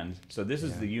demand. So this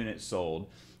is the units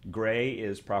sold. Gray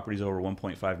is properties over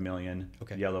 1.5 million.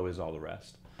 Okay. Yellow is all the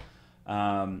rest.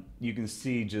 You can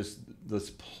see just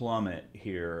this plummet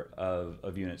here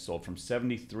of units sold from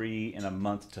 73 in a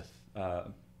month to,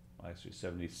 actually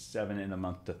 77 in a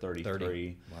month to 33.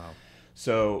 30. Wow.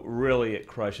 So really it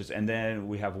crushes. And then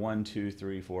we have 1, 2,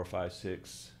 3, 4, 5,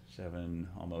 6, 7,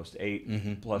 almost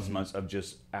 8 plus months of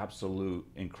just absolute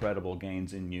incredible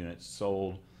gains in units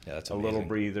sold. Yeah, that's a amazing. little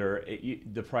breather.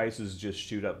 The prices just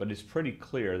shoot up, but it's pretty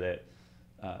clear that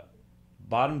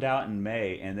bottomed out in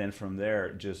May, and then from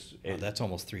there just that's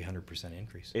almost 300%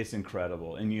 increase. It's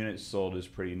incredible, and units sold is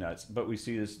pretty nuts. But we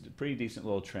see this pretty decent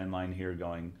little trend line here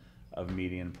going of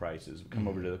median prices. We come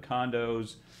over to the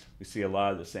condos. We see a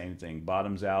lot of the same thing.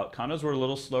 Bottoms out. Condos were a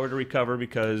little slower to recover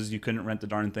because you couldn't rent the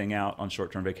darn thing out on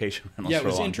short-term vacation rentals. Yeah, it for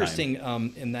a was long interesting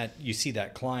time. In that you see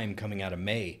that climb coming out of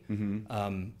May,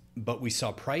 but we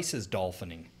saw prices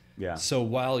dolphining. Yeah. So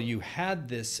while you had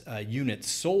this units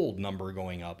sold number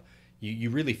going up,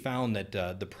 you really found that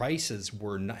the prices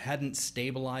hadn't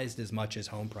stabilized as much as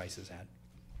home prices had.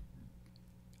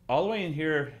 All the way in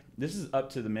here, this is up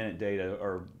to the minute data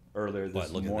or earlier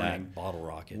this Look morning. at that bottle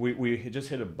rocket. We just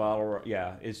hit a bottle.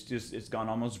 Yeah, it's gone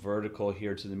almost vertical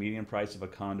here to the median price of a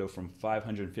condo from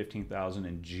 $515,000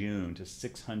 in June to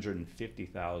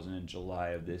 $650,000 in July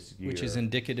of this year, which is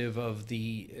indicative of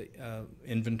the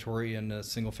inventory in the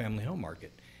single-family home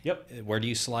market. Yep. Where do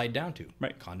you slide down to?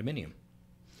 Right. Condominium.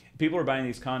 People are buying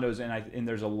these condos, and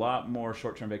there's a lot more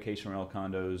short-term vacation rental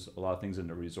condos, a lot of things in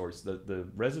the resorts. The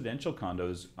residential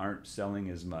condos aren't selling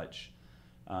as much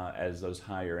as those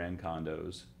higher-end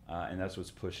condos, and that's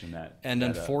what's pushing that. And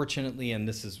that unfortunately, and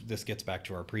this gets back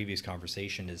to our previous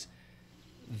conversation, is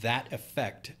that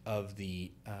effect of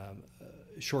the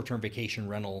short-term vacation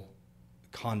rental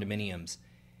condominiums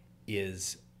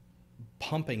is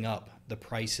pumping up the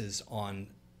prices on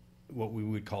what we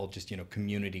would call just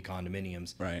community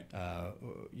condominiums, right?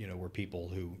 Where people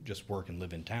who just work and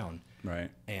live in town,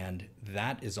 right? And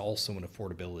that is also an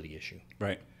affordability issue,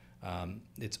 right?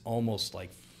 It's almost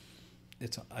like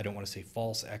I don't want to say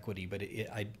false equity, but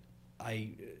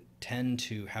I tend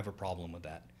to have a problem with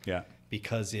that. Yeah,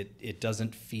 because it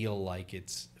doesn't feel like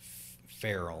it's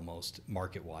fair almost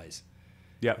market wise.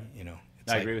 Yeah,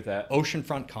 it's I agree with that.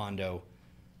 Oceanfront condo,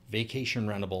 vacation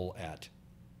rentable at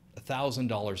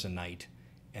 $1,000 a night,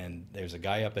 and there's a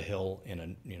guy up a hill in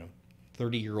a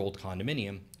 30-year-old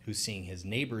condominium who's seeing his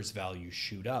neighbor's value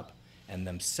shoot up and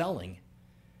them selling.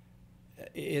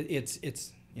 It's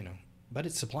but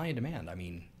it's supply and demand. I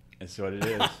mean, that's what it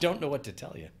is. I don't know what to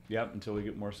tell you. Yep, until we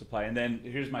get more supply. And then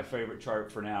here's my favorite chart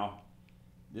for now.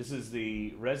 This is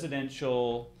the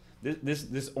residential.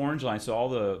 This orange line. So all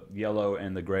the yellow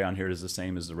and the gray on here is the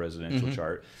same as the residential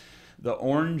chart. The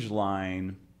orange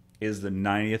line is the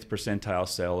 90th percentile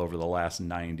sale over the last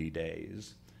 90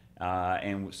 days.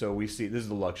 And so we see, this is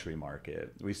the luxury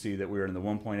market. We see that we're in the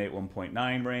 1.8,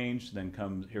 1.9 range. Then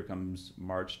here comes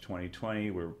March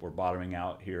 2020. We're bottoming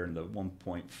out here in the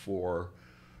 1.4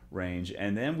 range.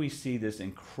 And then we see this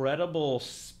incredible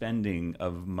spending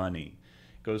of money.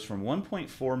 It goes from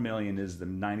 1.4 million is the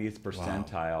 90th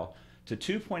percentile, wow, to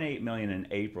 2.8 million in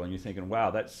April. And you're thinking,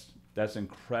 wow, that's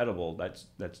incredible. That's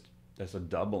a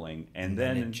doubling. And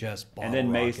then it just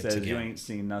May says again. You ain't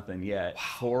seen nothing yet.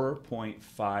 Wow.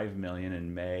 4.5 million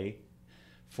in May,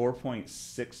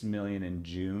 4.6 million in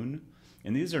June.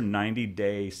 And these are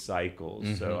 90-day cycles.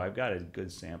 Mm-hmm. So I've got a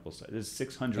good sample size. This is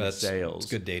 600 sales.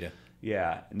 That's good data.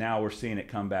 Yeah. Now we're seeing it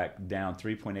come back down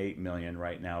 3.8 million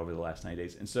right now over the last 90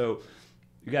 days. And so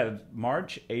you got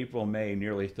March, April, May,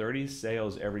 nearly 30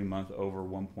 sales every month over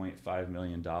 $1.5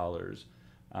 million.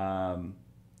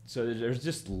 So there's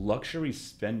just luxury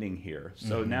spending here.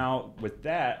 So now with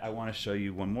that, I want to show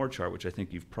you one more chart, which I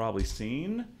think you've probably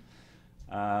seen.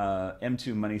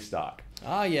 M2 money stock.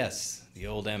 Ah, yes, the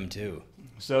old M2.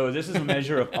 So this is a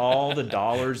measure of all the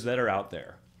dollars that are out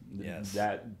there. Yes.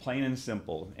 That plain and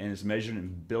simple, and it's measured in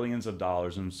billions of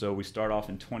dollars. And so we start off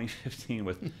in 2015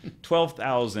 with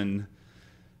 12,000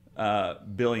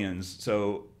 billions.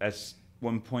 So that's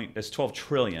 12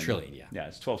 trillion. Trillion, yeah. Yeah,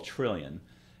 it's 12 trillion.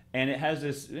 And it has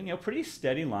this, pretty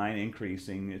steady line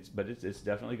increasing. But it's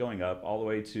definitely going up all the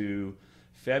way to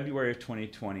February of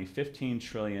 2020, 15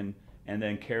 trillion, and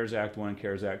then CARES Act 1,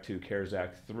 CARES Act 2, CARES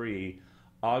Act 3.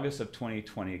 August of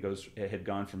 2020, it had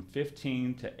gone from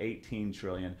 15 to 18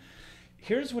 trillion.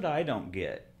 Here's what I don't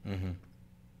get. Mm-hmm.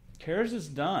 CARES is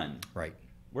done. Right.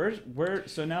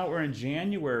 So now we're in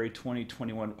January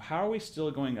 2021. How are we still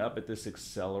going up at this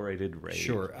accelerated rate?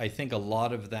 Sure. I think a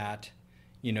lot of that,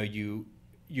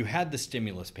 you had the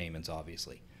stimulus payments,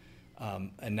 obviously,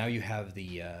 and now you have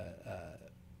the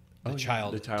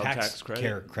child tax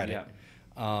credit,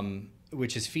 yeah.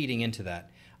 Which is feeding into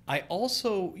that. I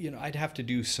also, I'd have to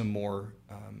do some more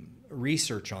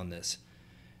research on this.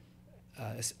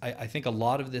 I think a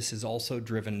lot of this is also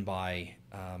driven by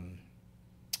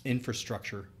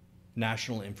infrastructure,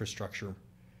 national infrastructure,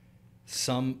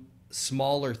 some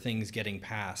smaller things getting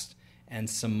passed, and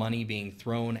some money being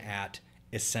thrown at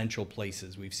essential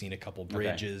places. We've seen a couple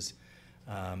bridges,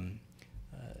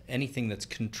 anything that's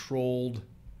controlled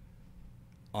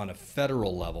on a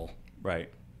federal level, right?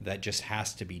 That just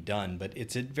has to be done. But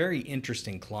it's a very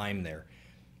interesting climb there,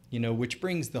 which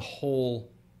brings the whole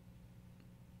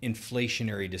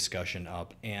inflationary discussion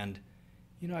up. And,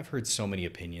 I've heard so many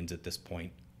opinions at this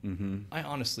point. Mm-hmm. I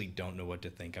honestly don't know what to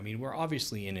think. I mean, we're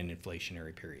obviously in an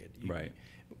inflationary period. Right.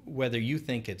 Whether you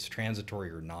think it's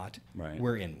transitory or not, right,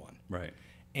 we're in one. Right.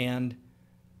 And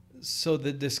so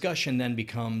the discussion then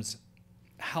becomes,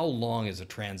 how long is a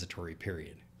transitory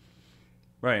period?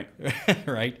 Right.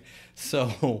 Right.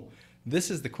 So this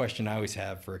is the question I always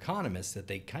have for economists that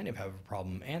they kind of have a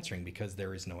problem answering because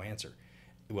there is no answer.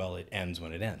 Well, it ends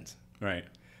when it ends. Right.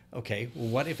 Okay. Well,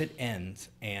 what if it ends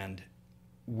and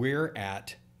we're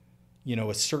at,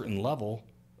 a certain level,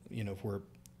 if we're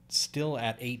still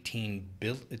at 18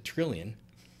 trillion,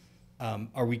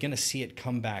 are we going to see it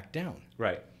come back down?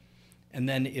 Right. And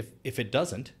then if it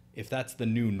doesn't, if that's the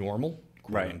new normal,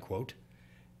 quote unquote,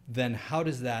 then how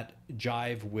does that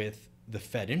jive with the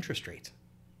Fed interest rates?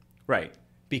 Right.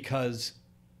 Because,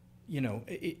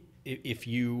 if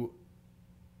you're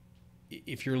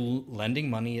lending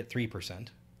money at 3%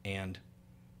 and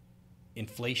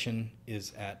inflation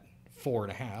is at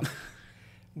 4.5%,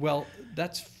 well,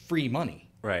 that's free money.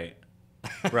 Right.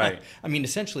 Right. I mean,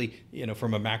 essentially,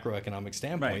 from a macroeconomic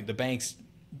standpoint, right, the bank's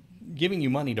giving you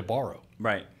money to borrow.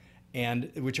 Right. And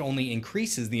which only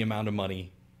increases the amount of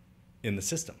money in the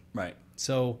system. Right.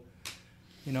 So,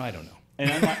 I don't know.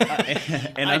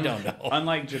 And I don't know.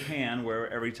 Unlike Japan, where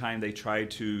every time they try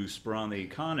to spur on the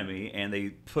economy and they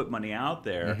put money out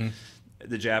there, mm-hmm,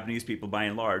 the Japanese people, by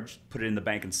and large, put it in the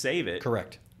bank and save it.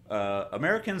 Correct.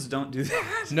 Americans don't do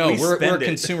that. No, we're a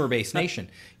consumer-based nation.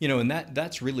 And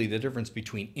that's really the difference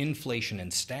between inflation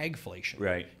and stagflation.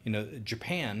 Right.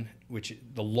 Japan, which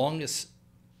the longest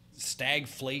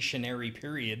stagflationary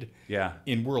period yeah,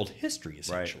 in world history,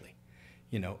 essentially.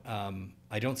 Right.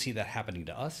 I don't see that happening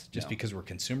to us just because we're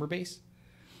consumer-based,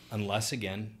 unless,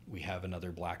 again, we have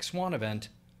another black swan event,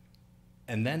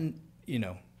 and then,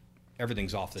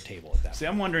 everything's off the table at that point. See,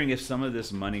 I'm wondering if some of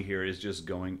this money here is just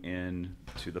going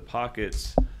into the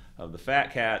pockets of the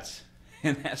fat cats,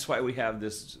 and that's why we have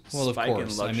this spike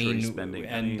in luxury spending.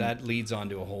 And that leads on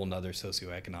to a whole nother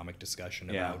socioeconomic discussion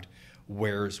about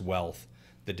where's wealth,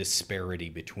 the disparity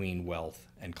between wealth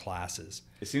and classes.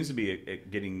 It seems to be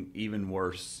getting even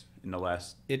worse in the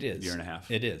last year and a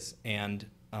half. It is. And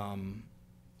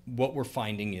what we're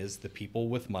finding is the people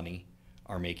with money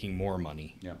are making more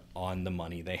money on the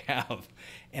money they have.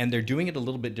 And they're doing it a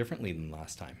little bit differently than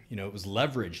last time. You know, it was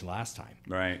leverage last time.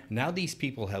 Right. Now these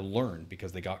people have learned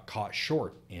because they got caught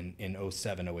short in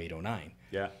 07, 08, 09.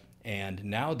 Yeah. And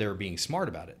now they're being smart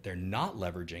about it. They're not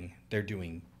leveraging. They're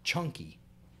doing chunky,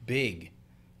 big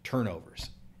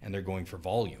turnovers, and they're going for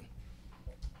volume.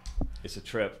 It's a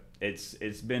trip. It's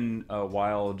been a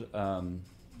wild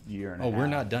year and a half. Oh, we're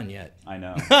not done yet. I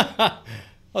know.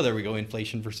 Oh, there we go.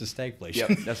 Inflation versus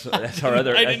stagflation. Yep, that's our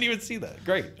other. I didn't even see that.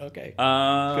 Great. Okay. Good.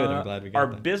 I'm glad we got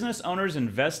that. Are business owners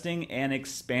investing and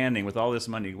expanding with all this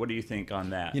money? What do you think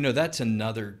on that? You know, that's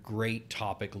another great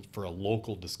topic for a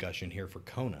local discussion here for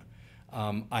Kona.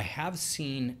 I have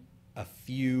seen a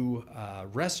few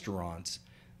restaurants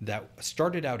that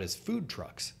started out as food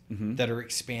trucks that are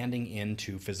expanding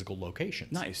into physical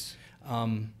locations. Nice.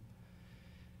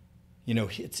 You know,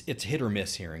 it's hit or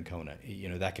miss here in Kona. You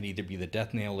know, that can either be the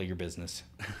death nail of your business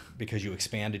because you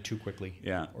expanded too quickly,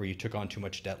 or you took on too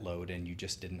much debt load and you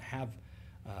just didn't have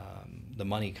the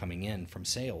money coming in from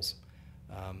sales.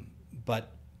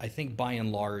 But I think by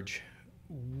and large,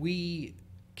 we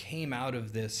came out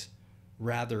of this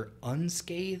rather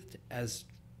unscathed, as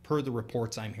per the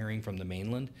reports I'm hearing from the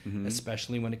mainland,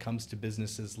 especially when it comes to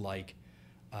businesses like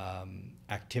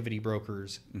activity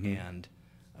brokers and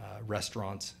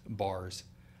restaurants, bars.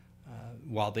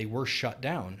 While they were shut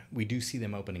down, we do see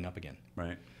them opening up again.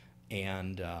 Right.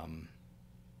 And,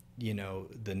 you know,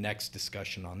 the next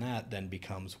discussion on that then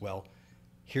becomes, well,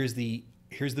 here's the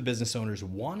business owners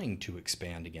wanting to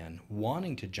expand again,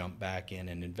 wanting to jump back in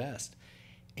and invest,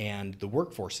 and the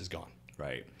workforce is gone.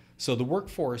 Right. So the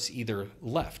workforce either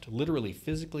left, literally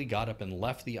physically got up and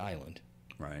left the island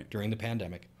during the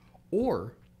pandemic,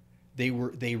 or they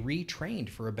retrained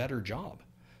for a better job.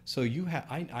 So you have,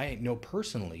 I know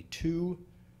personally two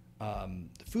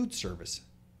the food service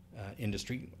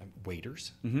industry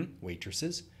waiters,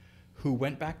 waitresses, who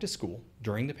went back to school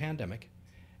during the pandemic,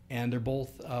 and they're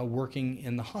both working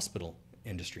in the hospital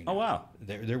industry now. Oh, wow.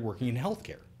 They're working in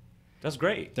healthcare. That's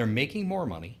great. They're making more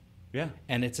money. Yeah.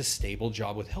 And it's a stable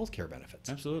job with healthcare benefits.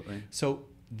 Absolutely. So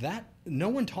that, no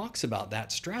one talks about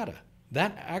that strata.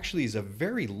 That actually is a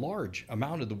very large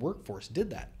amount of the workforce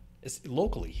did that. It's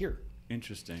locally here.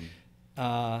 Interesting.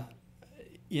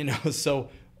 You know, so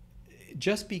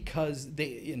just because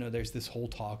there's this whole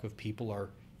talk of people are,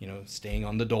 staying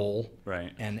on the dole,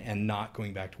 right, and not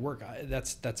going back to work.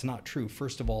 That's not true.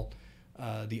 First of all,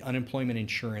 the unemployment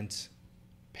insurance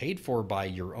paid for by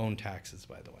your own taxes,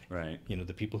 by the way. Right.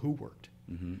 The people who worked.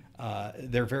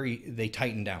 They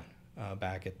tightened down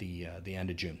back at the end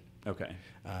of June. Okay.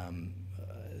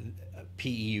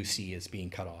 PEUC is being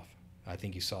cut off. I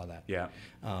think you saw that. Yeah.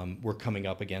 We're coming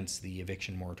up against the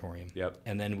eviction moratorium. Yep.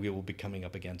 And then we will be coming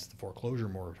up against the foreclosure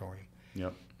moratorium.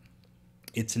 Yep.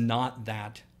 It's not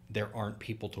that there aren't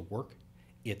people to work.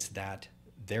 It's that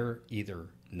they're either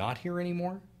not here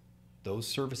anymore, those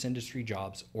service industry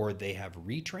jobs, or they have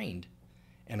retrained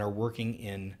and are working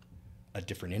in a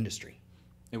different industry.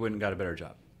 They wouldn't got a better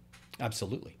job.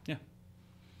 Absolutely. Yeah.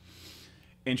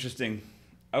 Interesting.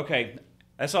 Okay.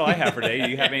 That's all I have for today. Do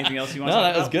you have anything else you want to talk about?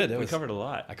 No, that was good. We covered a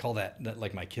lot. I call that,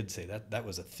 like my kids say, that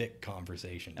was a thick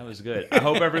conversation. That was good. I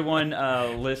hope everyone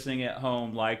listening at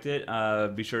home liked it.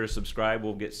 Be sure to subscribe.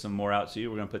 We'll get some more out to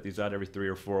you. We're going to put these out every 3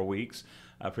 or 4 weeks.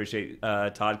 I appreciate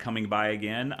Todd coming by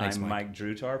again. Thanks, I'm Mike. Mike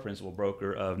Drutar, principal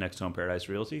broker of NextHome Paradise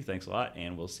Realty. Thanks a lot,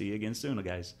 and we'll see you again soon,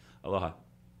 guys. Aloha.